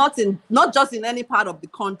 Not just in any part of the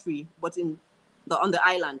country, but on the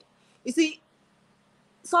island. You see,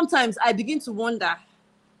 sometimes I begin to wonder,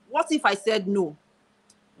 what if I said no?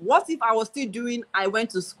 What if I was still doing, I went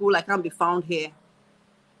to school, I can't be found here?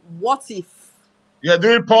 What if? You're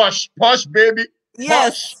doing posh, posh, baby, posh.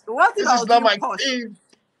 Yes, what if This I is was not doing my posh? thing.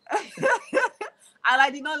 And I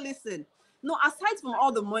did not listen. No, aside from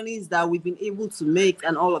all the monies that we've been able to make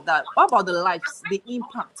and all of that, what about the lives, the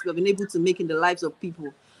impact we've been able to make in the lives of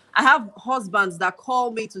people? I have husbands that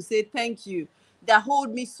call me to say thank you, that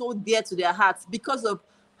hold me so dear to their hearts because of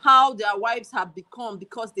how their wives have become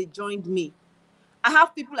because they joined me. I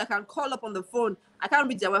have people I can call up on the phone. I can't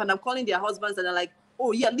reach their wife, and I'm calling their husbands, and they're like,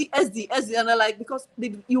 "Oh yeah, the SD," and they're like, because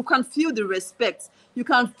you can feel the respect. You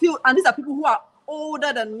can feel, and these are people who are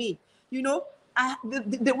older than me. You know,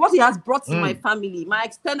 what he has brought to my Mm, family, my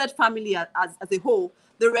extended family as a whole,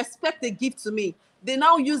 the respect they give to me. They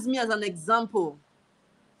now use me as an example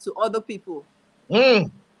to other people.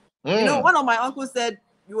 mm, You know, mm. one of my uncles said,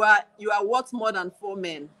 "You are worth more than 4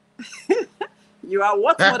 men." You are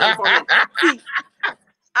worth more than 4 men. See,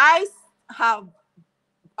 I have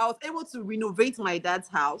I was able to renovate my dad's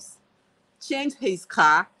house, change his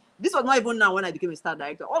car. This was not even now when I became a star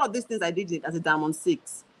director. All of these things I did it as a Diamond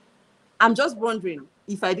 6. I'm just wondering,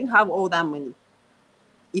 if I didn't have all that money,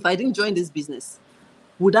 if I didn't join this business,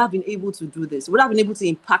 would I have been able to do this? Would I have been able to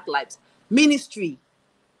impact lives? Ministry.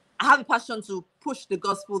 I have a passion to push the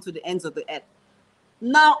gospel to the ends of the earth.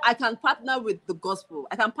 Now I can partner with the gospel.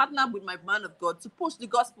 I can partner with my man of God to push the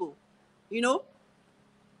gospel. You know,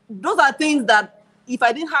 those are things that if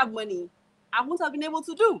I didn't have money, I wouldn't have been able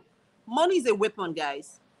to do. Money is a weapon,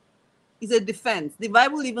 guys. It's a defense. The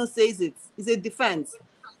Bible even says it. It's a defense.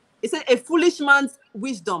 It says a foolish man's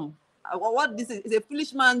wisdom. What this is a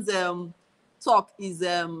foolish man's talk is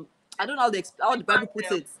I don't know how the Bible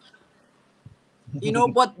puts it. You know,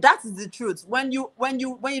 but that is the truth. When you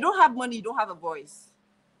don't have money, you don't have a voice.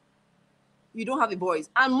 You don't have a voice.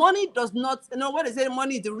 And money does not, when they say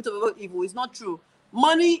money is the root of all evil, it's not true.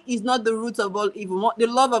 Money is not the root of all evil. The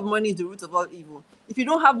love of money is the root of all evil. If you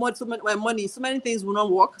don't have much, so many things will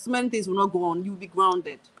not work. So many things will not go on. You'll be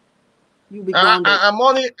grounded. You'll be grounded.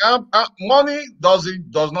 Money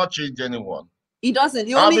does not change anyone. It doesn't.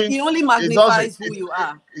 Having It only it doesn't. magnifies who you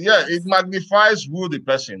are. Yeah, it Yes. magnifies who the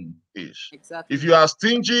person is. If Exactly. you are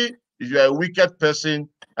stingy, if you are a wicked person,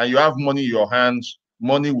 and you have money in your hands,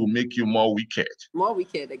 money will make you more wicked. More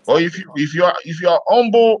wicked. Or Exactly. if you are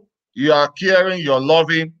humble, you are caring, you're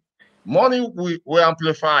loving, money will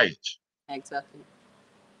amplify it. Exactly.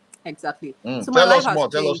 Exactly. So my Tell life us has more.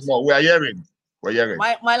 Tell us changed. more. We are hearing. We're hearing.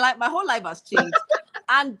 My whole life has changed,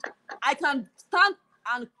 and I can stand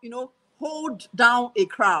and hold down a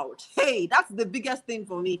crowd. Hey, that's the biggest thing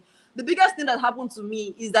for me. The biggest thing that happened to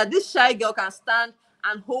me is that this shy girl can stand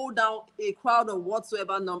and hold down a crowd of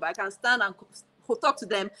whatsoever number. I can stand and talk to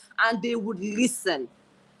them, and they would listen.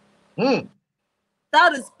 Mm.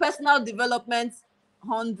 That is personal development.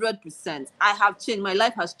 100%. I have changed. My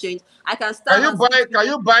life has changed. I can stand and speak to Can people.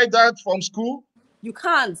 you buy that from school? You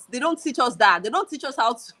can't. They don't teach us that. They don't teach us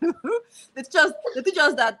how to. They teach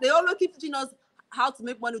us that. They always keep teaching us how to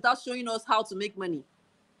make money without showing us how to make money.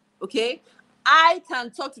 Okay? I can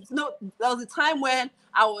talk to. No, there was a time when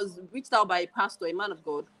I was reached out by a pastor, a man of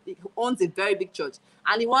God, who owns a very big church,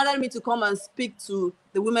 and he wanted me to come and speak to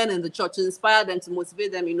the women in the church, to inspire them, to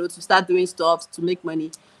motivate them, to start doing stuff, to make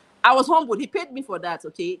money. I was humbled. He paid me for that,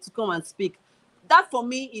 okay, to come and speak. That for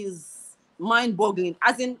me is mind-boggling.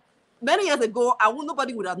 As in, many years ago,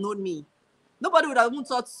 nobody would have known me. Nobody would have even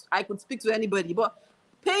thought I could speak to anybody. But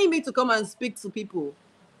paying me to come and speak to people,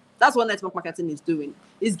 that's what network marketing is doing.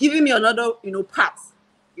 It's giving me another, path.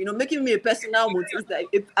 You know, making me a personal motive,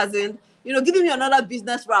 as in, you know, giving me another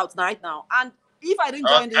business route right now. And if I didn't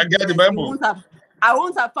join this I get the business, memo. I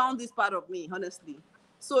won't have found this part of me, honestly.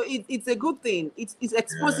 So it's a good thing. It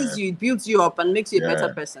exposes Yeah, you, it builds you up, and makes you a better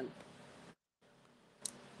yeah. person.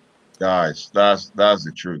 Guys, that's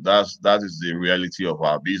the truth. That is the reality of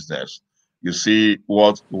our business. You see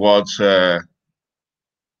what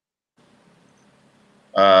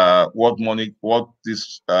money, what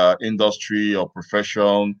this industry or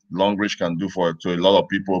profession, Longrich can do for to a lot of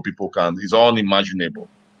people. People can. It's unimaginable.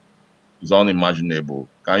 It's unimaginable.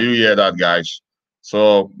 Can you hear that, guys?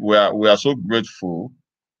 So we are so grateful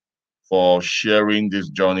for sharing this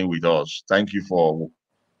journey with us. Thank you for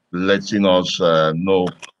letting us know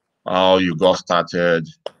how you got started,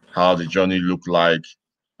 how the journey looked like,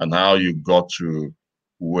 and how you got to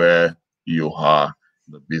where you are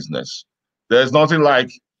in the business. There's nothing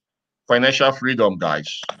like financial freedom,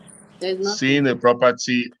 guys. There's nothing. Seeing a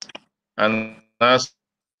property and now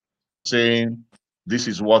saying, this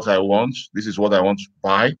is what I want, this is what I want to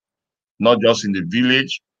buy, not just in the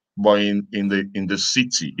village, but in the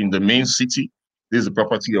city, in the main city. This is the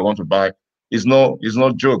property I want to buy. It's no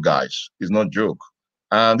joke, guys. It's not joke.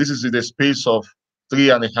 And this is in the space of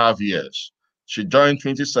 3.5 years. She joined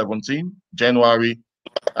 2017, January,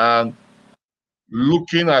 and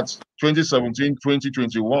looking at 2017,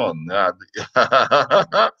 2021, I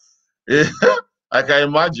can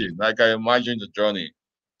imagine the journey.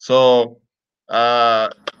 So, uh,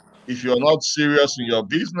 if you're not serious in your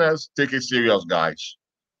business, take it serious, guys.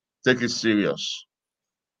 Take it serious.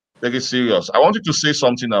 Take it serious. I wanted to say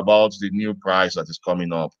something about the new price that is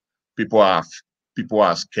coming up. People are people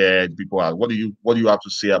are scared. People are. What do you have to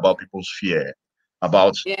say about people's fear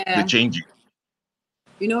about the Yeah. changing?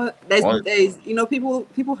 You know, What-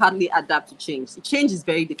 people hardly adapt to change. Change is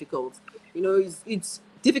very difficult. You know, it's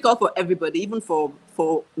difficult for everybody, even for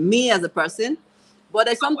me as a person. But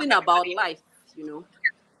there's something about life, you know.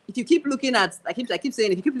 If you keep looking at, I keep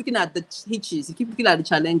saying, if you keep looking at the hitches, you keep looking at the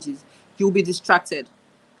challenges, you'll be distracted.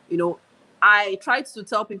 You know, I try to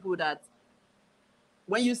tell people that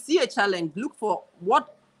when you see a challenge, look for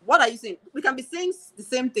what are you saying. We can be saying the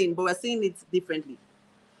same thing, but we're saying it differently.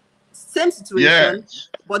 Same situation, Yes,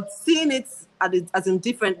 but seeing it as in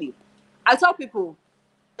differently. I tell people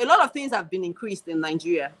a lot of things have been increased in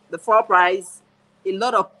Nigeria. The fuel price, a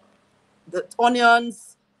lot of the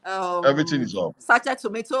onions, everything is up. sachet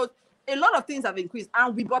tomatoes, a lot of things have increased,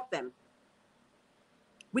 and we bought them.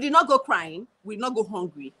 We did not go crying. We did not go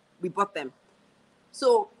hungry. We bought them.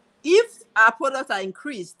 So if our products are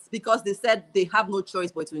increased because they said they have no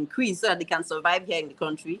choice but to increase so that they can survive here in the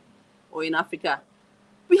country or in Africa,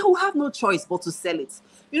 we will have no choice but to sell it.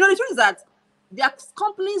 You know, the truth is that there are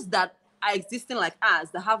companies that are existing like us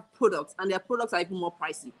that have products, and their products are even more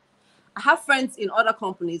pricey. I have friends in other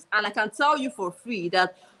companies, and I can tell you for free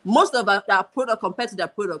that most of our product compared to their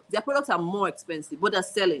products are more expensive, but they're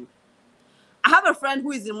selling. I have a friend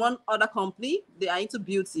who is in one other company. They are into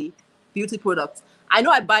beauty products. I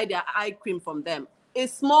know I buy their eye cream from them. A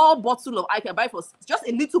small bottle of eye cream, I buy for just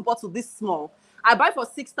a little bottle this small. I buy for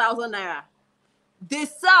 6,000 naira. They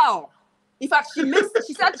sell. In fact,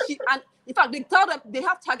 she said and in fact, they tell them they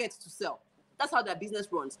have targets to sell. That's how their business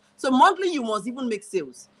runs. So monthly, you must even make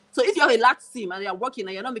sales. So if you have a large team and you're working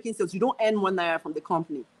and you're not making sales, you don't earn 1 naira from the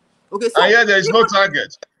company. Okay, And so yet there is even no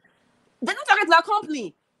target. they don't target their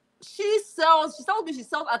company. She tells me she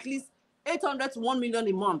sells at least 800 to 1 million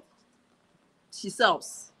a month. She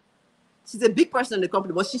sells. She's a big person in the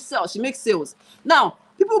company, but she sells. She makes sales. Now,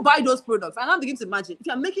 people buy those products. And I begin to imagine if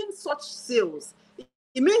you're making such sales,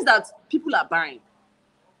 it means that people are buying.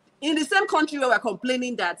 In the same country where we're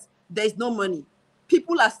complaining that there's no money,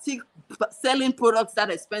 people are still selling products that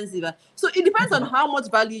are expensive. So it depends on how much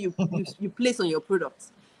value you place on your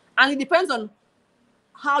products. And it depends on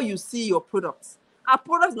how you see your products. Our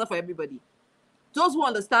products is not for everybody. Those who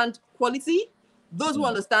understand quality, those who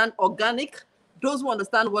understand organic, those who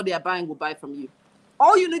understand what they are buying will buy from you.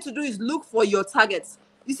 All you need to do is look for your targets.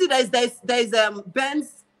 You see, there's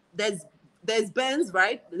Benz, there's Benz,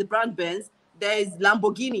 right? The brand Benz. There's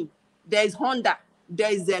Lamborghini. There's Honda.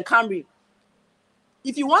 There's Camry.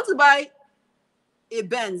 If you want to buy a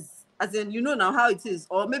Benz, as in you know now how it is,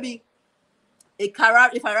 or maybe a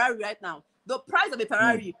Ferrari right now, the price of a Hmm.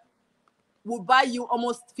 Ferrari will buy you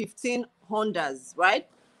almost 15 Hondas, right?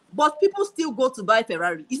 But people still go to buy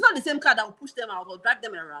Ferrari. It's not the same car that will push them out or drag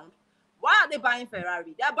them around. Why are they buying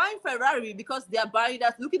Ferrari? They are buying Ferrari because they are buying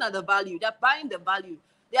that, looking at the value. They are buying the value.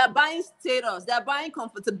 They are buying status. They are buying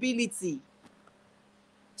comfortability.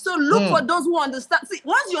 So look for Hmm. those who understand. See,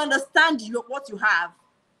 once you understand what you have,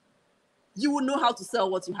 you will know how to sell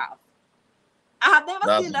what you have. I have never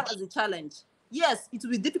That's seen it. that as a challenge. Yes, it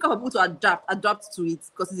will be difficult for people to adapt to it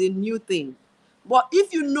because it's a new thing. But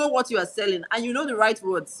if you know what you are selling and you know the right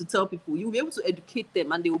words to tell people, you'll be able to educate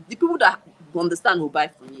them, and the people that understand will buy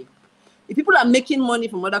from you. If people are making money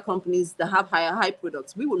from other companies that have high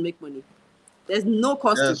products, we will make money. There's no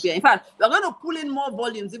cost to Yes, fear. In fact, we're going to pull in more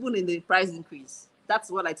volumes even in the price increase. That's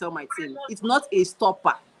what I tell my team. It's not a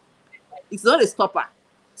stopper. It's not a stopper.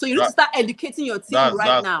 So you need to that, start educating your team right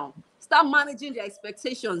that's now. Start managing their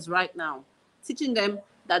expectations right now. Teaching them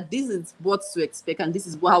that this is what to expect and this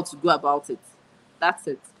is how to go about it. That's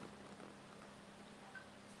it.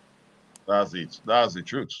 it. That's the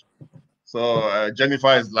truth. So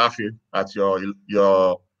Jennifer is laughing at your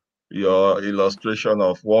illustration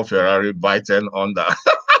of one Ferrari biting under.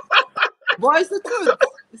 Boy, it's the truth.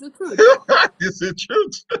 It's the truth. It's the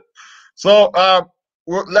truth. So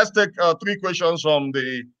let's take three questions from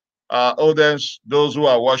the audience, those who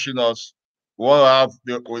are watching us. We want to have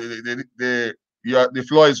the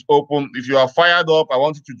floor is open. If you are fired up, I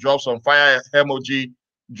want you to drop some fire emoji.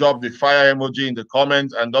 Drop the fire emoji in the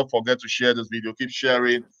comments, and don't forget to share this video. Keep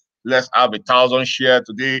sharing. Let's have 1,000 share.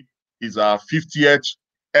 Today is our 50th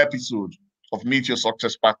episode of Meet Your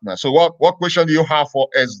Success Partner. So what question do you have for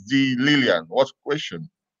SD Lilian? What question?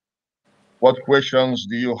 What questions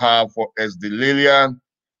do you have for SD Lilian?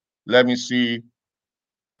 Let me see.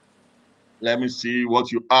 Let me see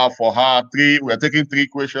what you have for her. We're taking three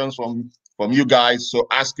questions from you guys. So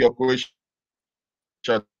ask your question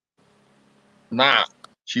now.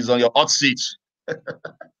 She's on your hot seat.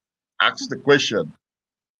 Ask the question.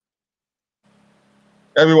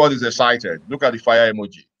 Everyone is excited. Look at the fire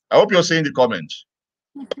emoji. I hope you're seeing the comments.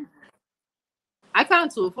 I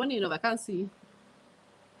can't too. Funny enough, I can't see.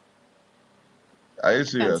 Are you I can't see.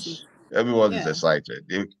 serious? Everyone is Yeah.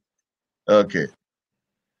 excited. Okay.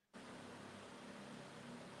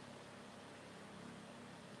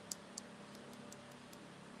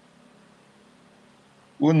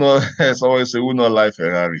 Who know? Someone say who know like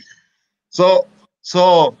Ferrari. So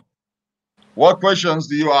what questions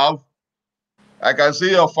do you have? I can see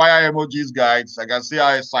your fire emojis, guys. I can see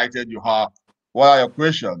how excited you are. What are your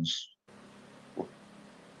questions?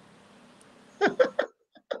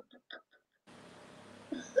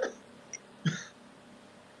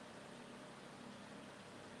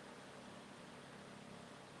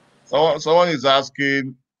 Someone is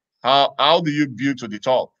asking, how do you build to the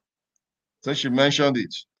top? Since she mentioned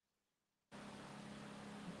it,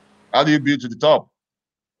 how do you build to the top?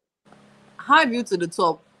 High view to the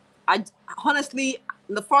top. I honestly,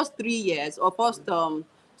 in the first 3 years or first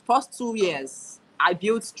 2 years, I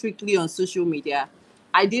built strictly on social media.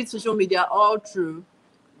 I did social media all through,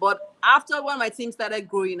 but after when my team started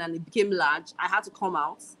growing and it became large, I had to come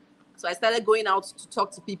out. So I started going out to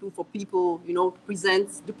talk to people for people, do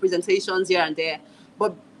presentations here and there.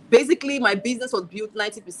 But basically, my business was built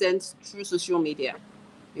 90% through social media,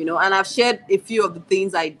 and I've shared a few of the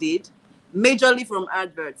things I did, majorly from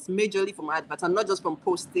adverts, and not just from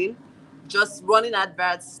posting, just running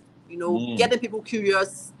adverts, getting people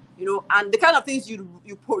curious, and the kind of things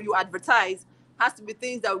you advertise has to be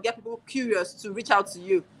things that will get people curious to reach out to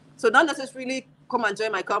you. So not necessarily come and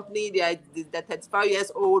join my company. They're 35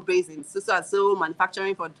 years old, based in so and so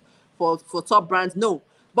manufacturing for top brands. No,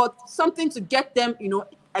 but something to get them,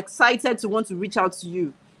 excited to want to reach out to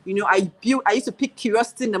you. I used to pick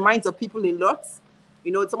curiosity in the minds of people a lot.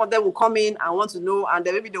 Some of them will come in and want to know, and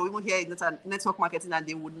then maybe they will even hear network marketing and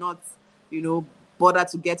they would not, bother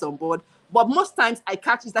to get on board. But most times I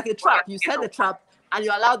catch it's like a trap. You set the trap and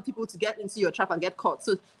you allow people to get into your trap and get caught.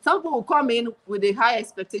 So some people will come in with a high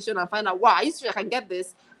expectation and find out, wow, I used to I can get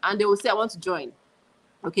this, and they will say, I want to join.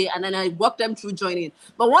 Okay, and then I walk them through joining.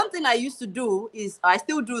 But one thing I used to do is, I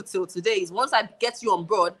still do till today, is once I get you on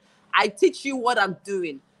board, I teach you what I'm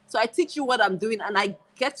doing. So I teach you what I'm doing, and I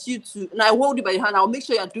get you to, and I hold you by your hand. I'll make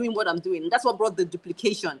sure you're doing what I'm doing. And that's what brought the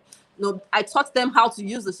duplication. I taught them how to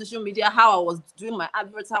use the social media, how I was doing my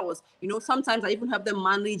adverts, how I was, sometimes I even help them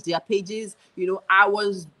manage their pages. I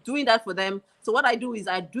was doing that for them. So what I do is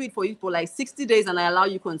I do it for you for like 60 days and I allow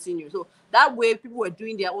you continue. So that way people were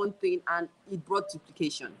doing their own thing and it brought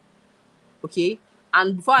duplication. Okay.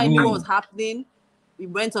 And before I knew what was happening, we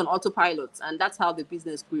went on autopilot, and that's how the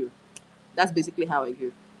business grew. That's basically how I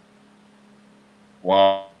grew.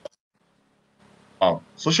 Wow.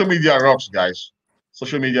 Social media rocks, guys.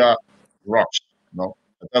 Social media rocks. I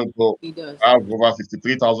tell people It does. I have over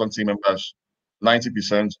 53,000 team members.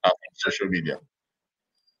 90% are from social media.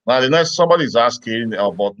 Now, the next somebody is asking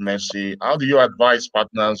about Mercy. How do you advise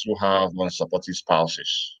partners who have unsupportive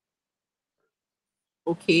spouses?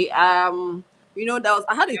 Okay. You know,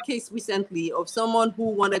 I had a case recently of someone who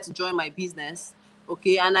wanted to join my business.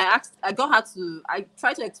 Okay, and I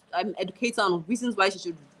tried to educate her on reasons why she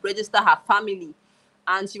should register her family,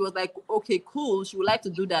 and she was like, okay, cool, she would like to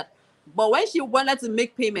do that. But when she wanted to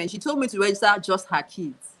make payment, she told me to register just her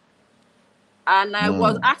kids. And I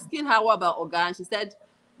was asking her what about Oga, and she said,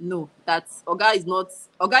 no, that Oga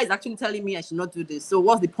is actually telling me I should not do this. So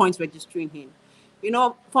what's the point registering him? You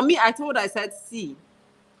know, for me, I said, see,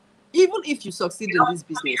 even if you succeed in this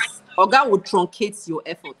business, Oga will truncate your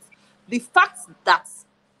efforts. The fact that,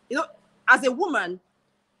 you know, as a woman,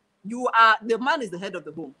 the man is the head of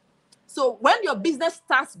the home. So when your business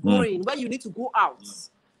starts growing, when you need to go out,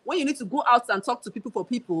 and talk to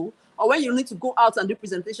people, or when you need to go out and do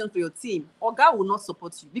presentations for your team, Oga will not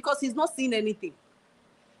support you because he's not seeing anything.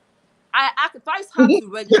 I advise her to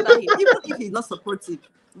register him, even if he's not supportive.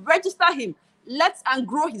 Register him. And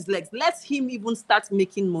grow his legs. Let him even start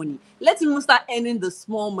making money. Let him even start earning the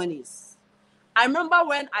small monies. I remember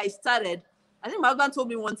when I started, I think my husband told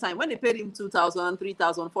me one time, when they paid him 2,000,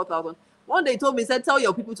 3,000, 4,000, one day he told me, he said, tell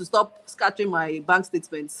your people to stop scattering my bank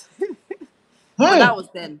statements. But that was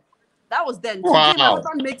then. Wow.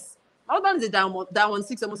 Today, my husband is a diamond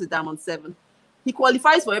 6, almost a diamond 7. He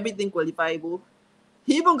qualifies for everything qualifiable.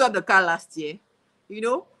 He even got the car last year, you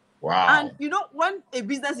know. Wow. And you know, when a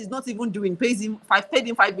business is not even doing, paid him 5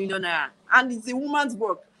 million naira, and it's a woman's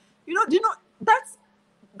work, you know, that's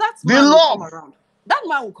man will come around. That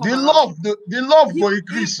man will come around. The love will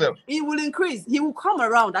increase. He will increase. He will come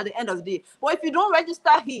around at the end of the day. But if you don't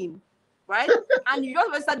register him, right, and you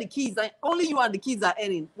just register the kids, and only you and the kids are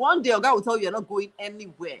earning, one day a guy will tell you you're not going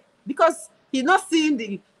anywhere because he's not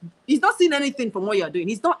seeing anything from what you're doing.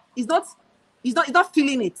 He's not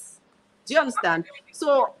feeling it. Do you understand?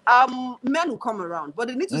 So men will come around, but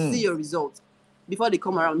they need to see your results before they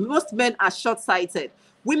come around. Most men are short-sighted.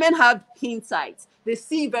 Women have hindsight. They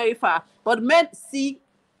see very far, but men see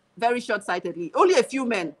very short-sightedly. Only a few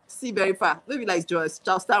men see very far. Maybe like Charles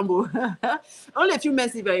Tambo. Only a few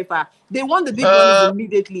men see very far. They want the big monies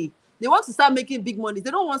immediately. They want to start making big money.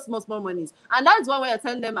 They don't want small monies. And that's why when I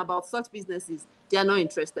tell them about such businesses, they are not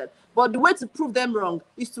interested. But the way to prove them wrong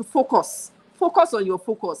is to focus. Focus on your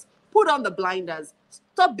focus. Put on the blinders.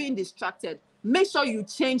 Stop being distracted. Make sure you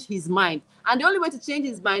change his mind. And the only way to change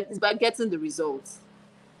his mind is by getting the results.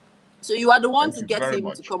 So you are the one to get him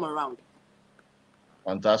to come around.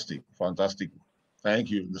 Fantastic. Thank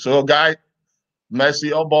you. So, guy, merci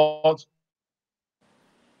about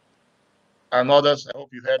and others. I hope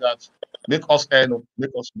you heard that. Make us earn, make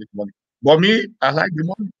us make money. But me, I like the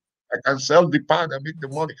money. I can sell the pad and make the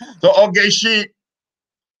money. So, Ogechi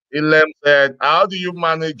Ilem said, how do you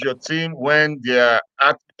manage your team when their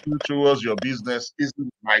attitude towards your business isn't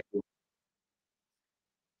micro?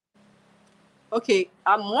 Okay,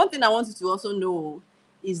 one thing I want you to also know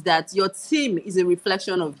is that your team is a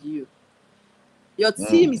reflection of you. Your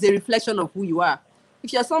team is a reflection of who you are.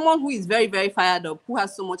 If you're someone who is very, very fired up, who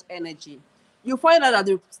has so much energy, you find out that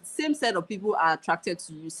the same set of people are attracted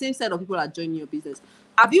to you, same set of people are joining your business.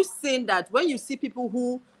 Have you seen that when you see people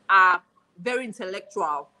who are very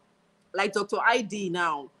intellectual, like Dr. ID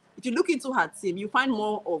now, if you look into her team, you find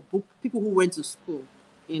more of people who went to school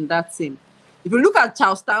in that team. If you look at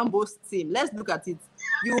Charles Tambo's team, let's look at it.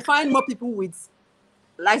 You will find more people with,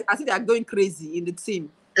 like, I think they are going crazy in the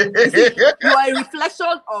team. You see, you are a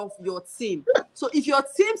reflection of your team. So if your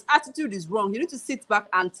team's attitude is wrong, you need to sit back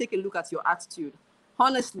and take a look at your attitude.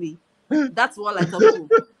 Honestly, that's what I tell people.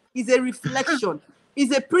 It's a reflection.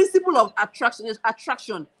 It's a principle of attraction. There's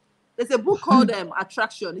attraction. There's a book called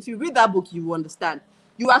Attraction. If you read that book, you will understand.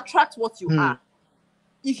 You attract what you are.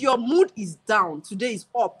 If your mood is down, today is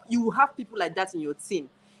up, you will have people like that in your team.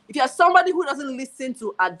 If you are somebody who doesn't listen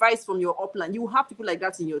to advice from your upline, you will have people like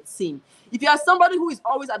that in your team. If you are somebody who is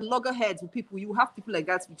always at loggerheads with people, you will have people like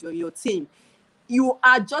that with your team. You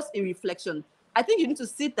are just a reflection. I think you need to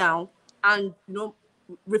sit down and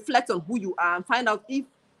reflect on who you are and find out if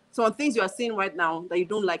some things you are seeing right now that you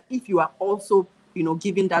don't like, if you are also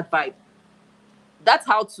giving that vibe. That's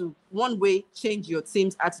how to, one way, change your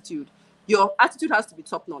team's attitude. Your attitude has to be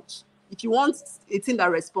top notch. If you want a team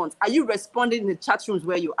that responds, are you responding in the chat rooms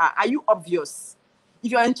where you are? Are you obvious?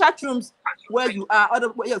 If you're in chat rooms where you are,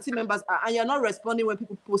 where your team members are, and you're not responding when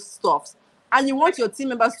people post stuff, and you want your team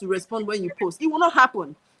members to respond when you post, it will not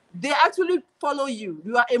happen. They actually follow you.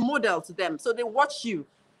 You are a model to them. So they watch you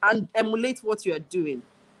and emulate what you are doing.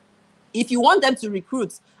 If you want them to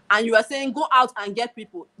recruit and you are saying, go out and get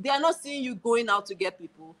people, they are not seeing you going out to get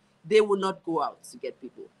people. They will not go out to get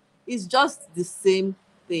people. It's just the same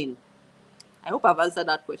thing. I hope I've answered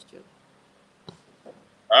that question.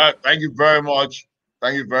 Thank you very much.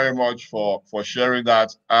 Thank you very much for sharing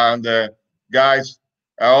that. And guys,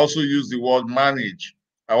 I also use the word manage.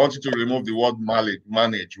 I want you to remove the word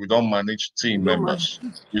manage. We don't manage team No man. members.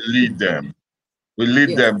 We lead them. We lead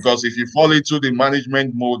Yes. them, because if you fall into the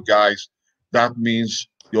management mode, guys, that means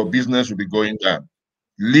your business will be going down.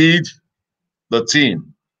 Lead the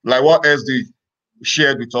team. Like what SD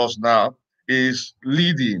shared with us now is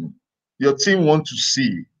leading. Your team want to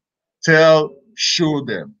see, tell, show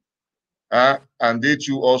them. And they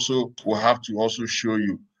too also will have to also show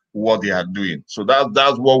you what they are doing. So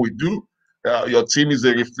that's what we do. Your team is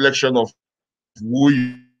a reflection of who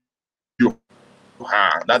you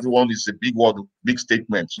are. That one is a big word, big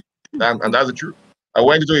statement. And that's the truth. I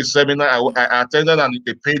went into a seminar, I attended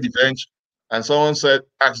a paid event, and someone said,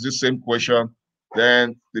 ask this same question.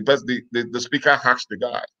 Then the speaker asked the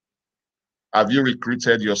guy, have you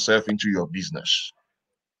recruited yourself into your business?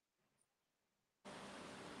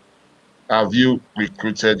 Have you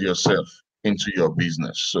recruited yourself into your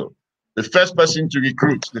business? So the first person to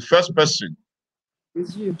recruit, the first person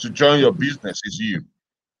It's you. to join your business is you.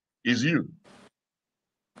 Is you.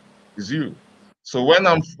 Is you. So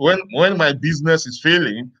when my business is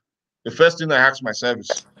failing, the first thing I ask myself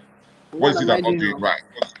is, what What is it am I'm I not doing doing wrong? right?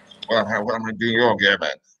 What am I doing wrong here,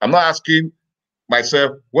 man? I'm not asking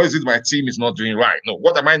myself, what is it my team is not doing right? No,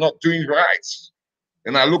 what am I not doing right?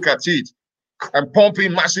 And I look at it, I'm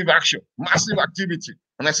pumping massive action, massive activity,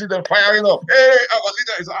 and I see them firing up. Hey, our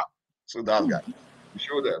leader is out. So that's guy. We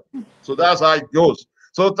show them. So that's how it goes.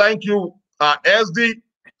 So thank you, SD,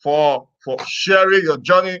 for sharing your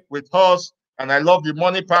journey with us. And I love the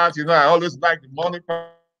money part. You know, I always like the money part.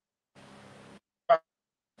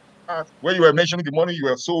 When you were mentioning the money, you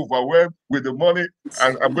were so overwhelmed with the money.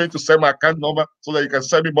 And I'm going to send my account number so that you can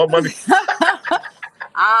send me more money. So,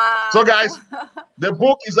 Ah. guys, the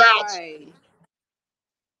book is out. Right.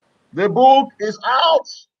 The book is out.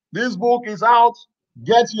 This book is out.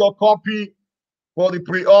 Get your copy for the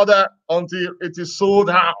pre-order until it is sold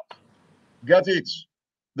out. Get it.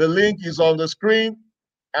 The link is on the screen.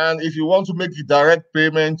 And if you want to make the direct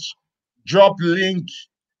payment, drop link,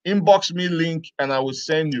 inbox me link, and I will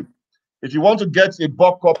send you. If you want to get a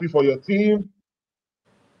bulk copy for your team,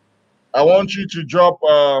 I want you to drop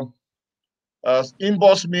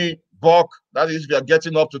inbox me bulk. That is, if you're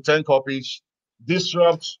getting up to 10 copies,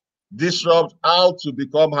 disrupt, disrupt how to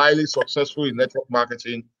become highly successful in network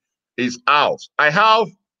marketing is out. I have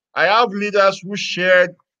leaders who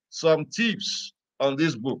shared some tips on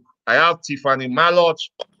this book. I have Tiffany Malott,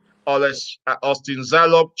 Austin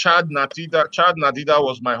Zalop, Chad Nadida. Chad Nadida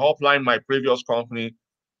was my hotline, my previous company.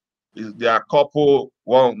 They are couple,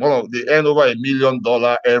 one of they earn over $1 million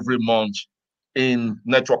every month in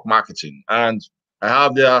network marketing. And I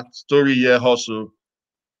have their story here also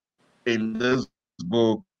in this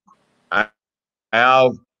book. I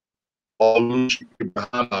have Olachi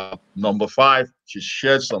Omale, number 5. She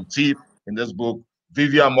shared some tips in this book.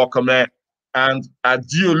 Vivian Mokame and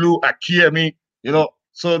Adiolu Akiemi. You know,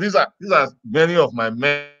 so these are many of my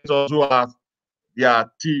mentors who have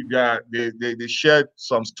they shared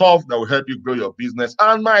some stuff that will help you grow your business,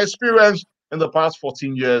 and my experience in the past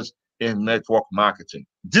 14 years in network marketing.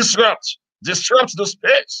 Disrupt the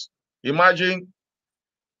space. Imagine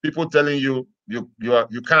people telling you you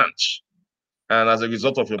can't, and as a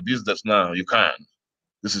result of your business now you can.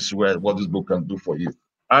 This is what this book can do for you,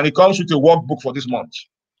 and it comes with a workbook for this month.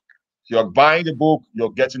 If you're buying the book,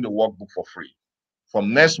 you're getting the workbook for free.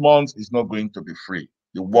 From next month, it's not going to be free.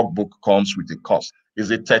 The workbook comes with a cost. It's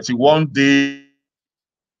a 31-day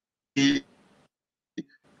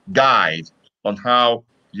guide on how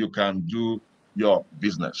you can do your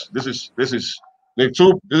business. This is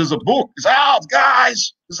a book. It's out,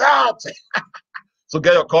 guys. It's out. So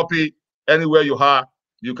get your copy anywhere you are.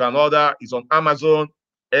 You can order. It's on Amazon.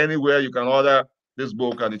 Anywhere you can order this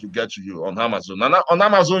book, and it will get to you on Amazon. And on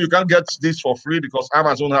Amazon, you can get this for free because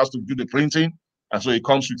Amazon has to do the printing, and so it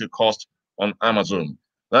comes with a cost on Amazon.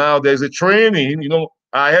 Now, there's a training. You know,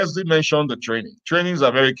 I actually mentioned the training. Trainings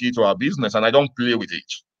are very key to our business, and I don't play with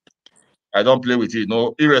it. I don't play with it.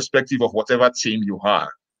 No, irrespective of whatever team you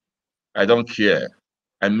are, I don't care.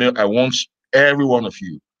 I want every one of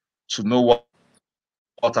you to know what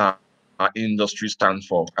our industry stands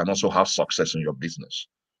for and also have success in your business.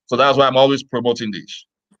 So that's why I'm always promoting this.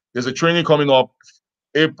 There's a training coming up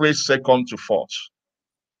April 2nd to 4th.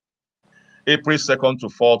 April 2nd to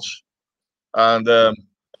 4th. And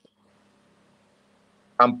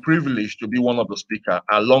I'm privileged to be one of the speakers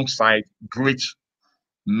alongside great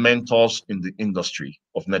mentors in the industry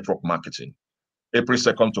of network marketing. April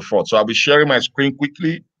 2nd to 4th. So I'll be sharing my screen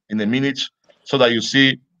quickly in a minute so that you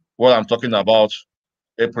see what I'm talking about.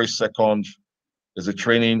 April 2nd There's a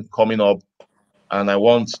training coming up, and I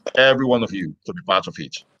want every one of you to be part of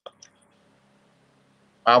it.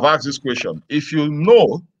 I've asked this question. If you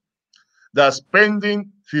know that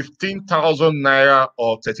spending 15,000 naira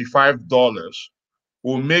or $35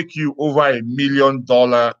 will make you over $1 million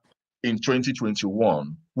in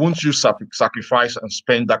 2021, won't you sacrifice and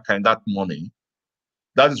spend that money?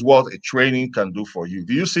 That is what a training can do for you.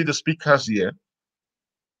 Do you see the speakers here?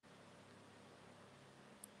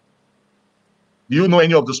 Do you know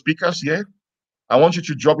any of the speakers here? I want you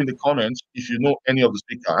to drop in the comments if you know any of the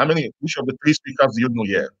speakers. Which of the 3 speakers do you know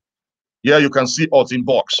here? Yeah, you can see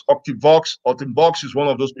Octinbox. Octinbox is one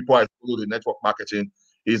of those people I follow in network marketing.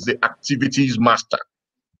 Is the activities master,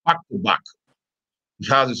 back to back. He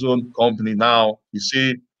has his own company now. You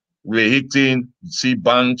see, we're hitting. You see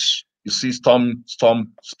Banks. You see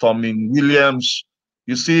Storming Williams.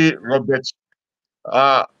 You see Robert,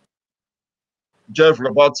 Jeff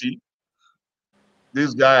Roberti.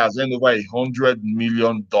 This guy has earned over $100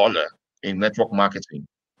 million in network marketing.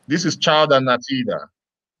 This is Child and Natida,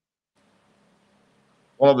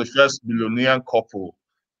 one of the first billionaire couple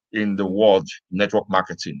in the world, network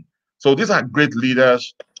marketing. So these are great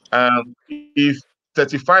leaders. And if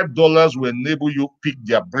 $35 will enable you pick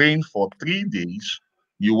their brain for 3 days,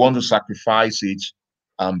 you want to sacrifice it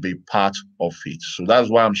and be part of it. So that's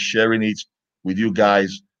why I'm sharing it with you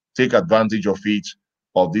guys. Take advantage of it,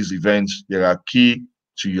 of these events. They are key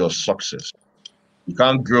to your success. You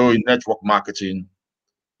can't grow in network marketing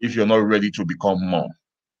if you're not ready to become more.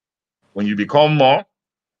 When you become more,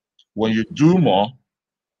 when you do more,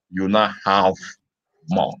 you now have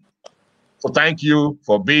more. So thank you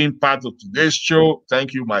for being part of today's show.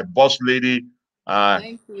 Thank you, my boss lady.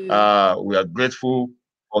 Thank you. We are grateful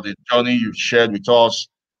for the journey you've shared with us.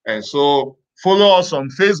 And so follow us on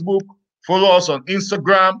Facebook, follow us on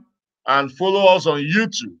Instagram, and follow us on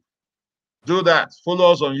YouTube. Do that.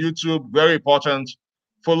 Follow us on YouTube. Very important.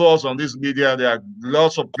 Follow us on this media. There are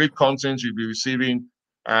lots of great content you'll be receiving.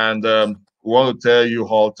 And we want to tell you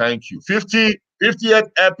all thank you. 50th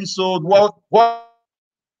episode. What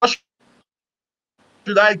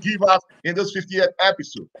should I give out in this 50th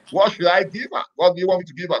episode? What should I give out? What do you want me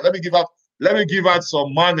to give out? Let me give out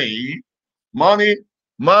some money. Money.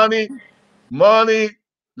 Let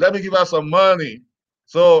me give out some money.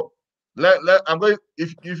 So I'm going,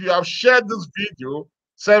 if you have shared this video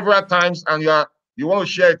several times and you want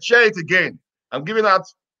to share it again. I'm giving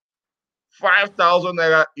out 5,000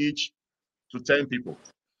 naira each to 10 people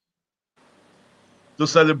to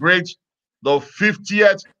celebrate the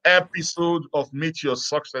 50th episode of Meet Your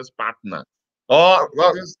Success Partner. Oh,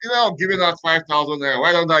 well, instead of giving out 5,000 naira,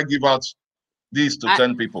 why don't I give out these to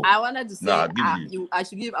 10 people? I wanted to say, I'll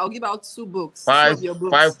give out 2 books.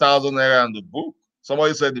 5,000 naira and the book.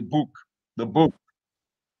 Somebody said the book.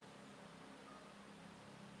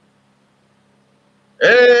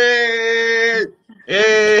 Hey,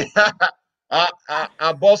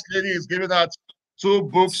 our boss lady is giving out 2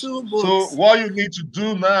 books. So what you need to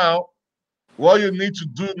do now what you need to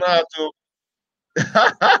do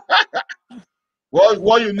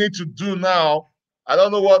now, I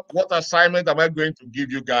don't know what assignment am I going to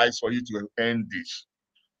give you guys for you to end this.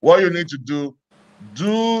 What you need to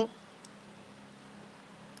do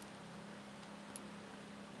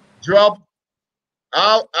drop.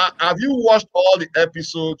 Have you watched all the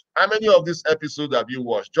episodes? How many of these episodes have you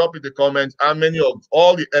watched? Drop in the comments how many of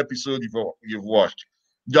all the episodes you've watched.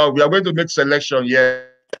 Yeah, we are going to make selection here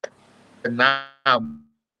now at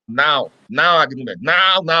the moment.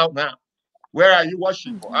 Now. Where are you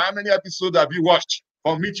watching for? How many episodes have you watched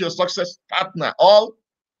for Meet Your Success Partner? All.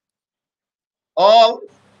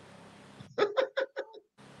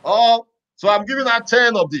 So I'm giving out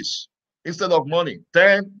 10 of this instead of money.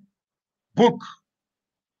 10 book.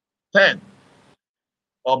 10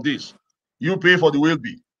 of this. You pay for the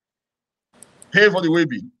Wilby. Pay for the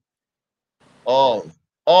Wilby. All.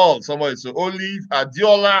 Somebody say Olive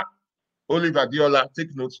Adiola.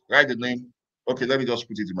 Take notes. Write the name. Okay, let me just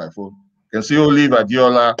put it in my phone. You can see Olive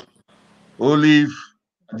Adiola.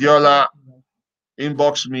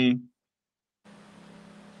 Inbox me.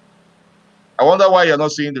 I wonder why you're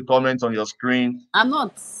not seeing the comments on your screen. I'm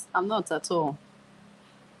not at all.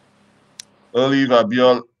 Olive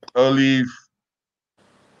Adiola.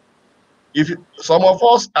 Some of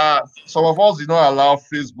us did not allow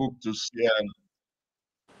Facebook to share.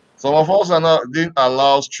 Some of us didn't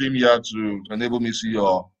allow StreamYard to enable me see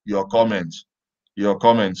your comments.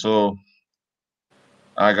 So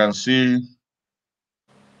I can see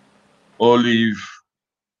Olive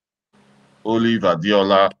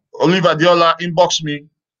Adiola. Olive Adiola, inbox me.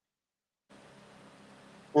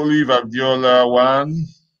 Olive Adiola 1.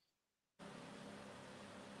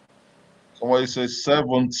 Somebody says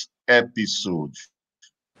 7th episode.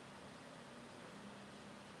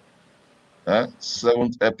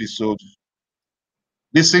 7th episode.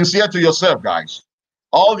 Be sincere to yourself, guys.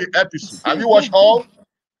 All the episodes. Have you watched all?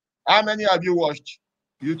 How many have you watched?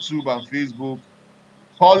 YouTube and Facebook.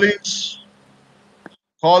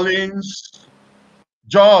 Collins,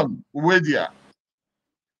 John Ujah.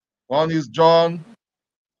 One is John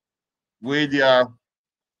Ujah.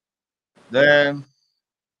 Then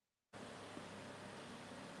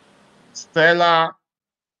Stella.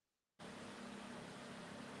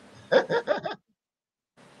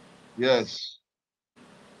 Yes.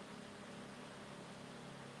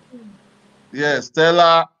 Yes,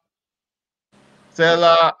 Stella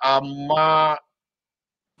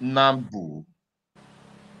Amanambu.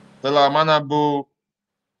 Stella Amanambu.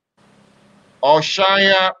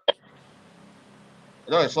 Oshaya.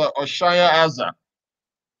 No, sorry, Oshaya Aza.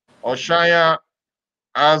 Oshaya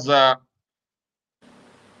Aza.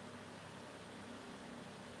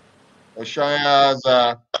 Oshaya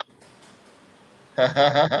Aza.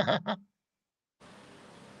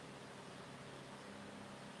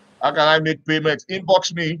 How can I make payments?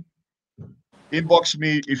 Inbox me. Inbox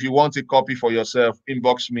me if you want a copy for yourself.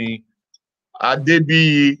 Inbox me.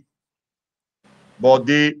 Adebi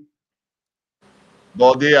Bode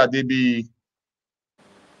Adebi.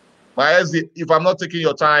 My SD, if I'm not taking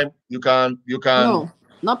your time, you can.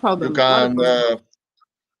 No problem.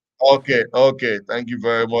 Okay. Thank you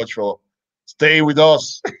very much for staying with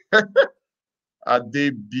us.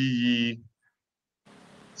 Adebi.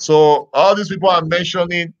 So all these people I'm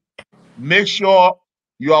mentioning, make sure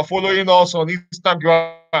you are following us on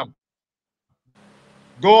Instagram.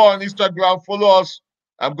 Go on Instagram, follow us.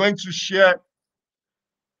 I'm going to share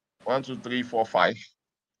 1, 2, 3, 4, 5.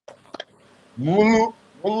 Mulu,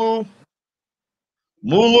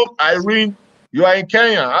 Irene, you are in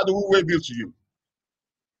Kenya. How do we wave you to you?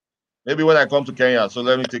 Maybe when I come to Kenya, so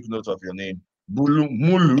let me take note of your name.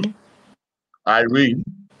 Mulu, Irene.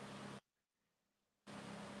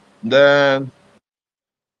 Then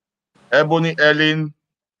Ebony Ellen,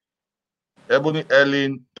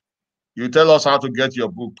 you tell us how to get your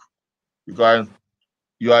book because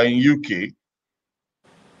you are in UK.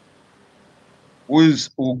 Who is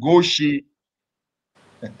Ugoshi?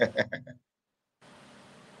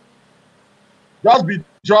 Just be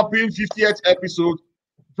dropping 50th episode.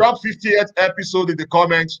 Drop 50th episode in the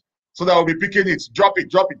comments so that we'll be picking it. Drop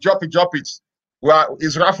it. Well,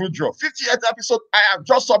 it's raffle draw. 50th episode. I have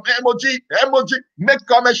just some emoji. Make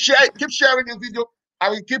comments, share it. Keep sharing this video. I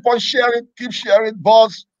will keep on sharing. Keep sharing.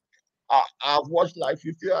 Boss, I've watched like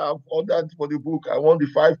 50. I've ordered for the book. I want the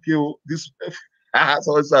 5K. This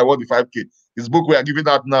so I want the 5K. This book we are giving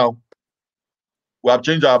out now. We have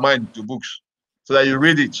changed our mind to books so that you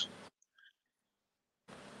read it.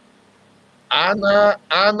 Anna.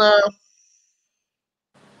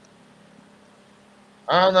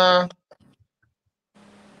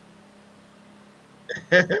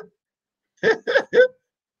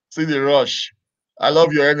 See the rush. I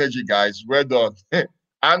love your energy, guys. Well done.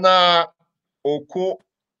 Anna Oko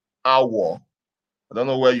Awo. I don't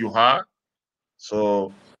know where you are.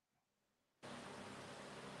 So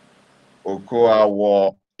Oko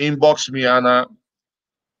Awo. Inbox me, Anna.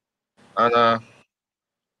 How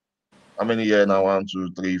many here now? 1,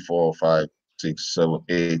 2, 3, 4, 5, 6, 7,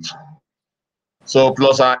 8. So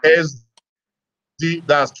plus our SD,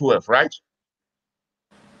 that's 12, right?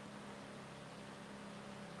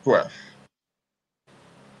 12.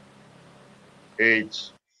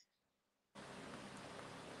 8.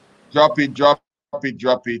 Drop it.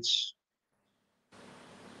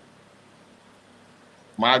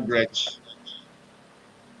 Margaret.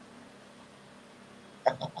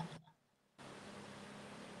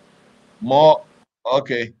 More.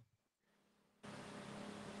 Okay.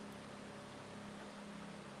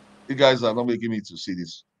 You guys are not making me to see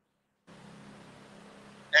this.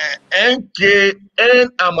 NKN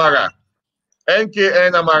Amara. I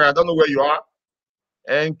don't know where you are.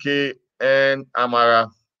 NKN Amara.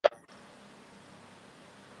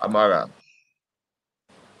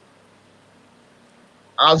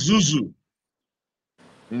 Azuzu.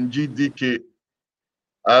 NGDK.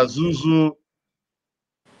 Azuzu.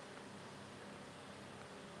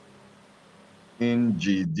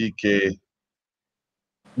 NGDK.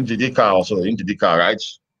 Also. NGDK, right?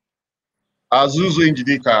 Azuzu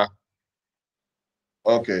NGDK.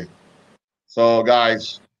 Okay. So,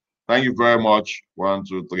 guys, thank you very much. 1,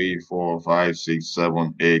 2, 3, 4, 5, 6,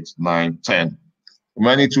 7, 8, 9, 10.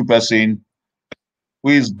 Remaining 2 person who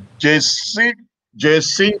is Jacinta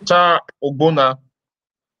Ogbona.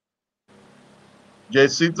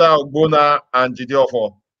 And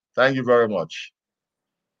Jideofo. Thank you very much.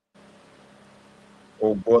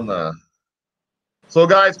 Obona. So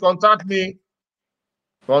guys, contact me.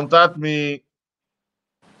 Contact me.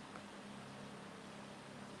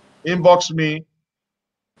 Inbox me.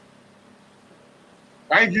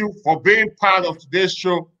 Thank you for being part of today's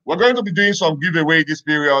show. We're going to be doing some giveaway this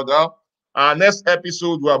period. Our next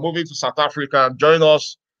episode, we are moving to South Africa. Join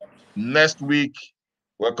us next week.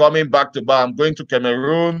 We're coming back to back. I'm going to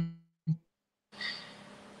Cameroon.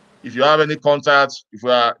 If you have any contacts, if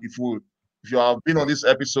you have been on this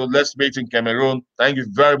episode, let's meet in Cameroon. Thank you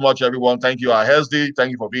very much, everyone. Thank you, Ahesdi.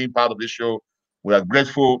 Thank you for being part of this show. We are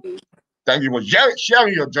grateful. Thank you for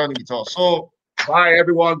sharing your journey with us. So, bye,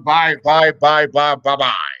 everyone. Bye, bye, bye, bye, bye,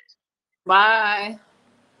 bye. Bye.